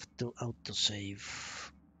don't have to autosave.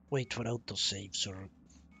 Wait for autosaves or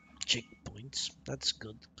checkpoints. That's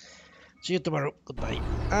good. See you tomorrow. Goodbye.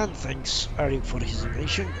 And thanks, Ari, for his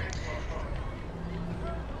donation.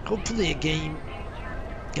 Hopefully the game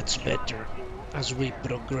gets better as we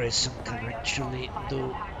progress and can actually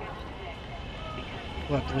do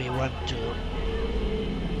what we want to.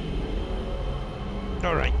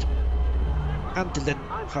 Alright. Until then,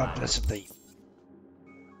 have a pleasant day.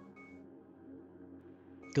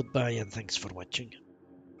 Goodbye and thanks for watching.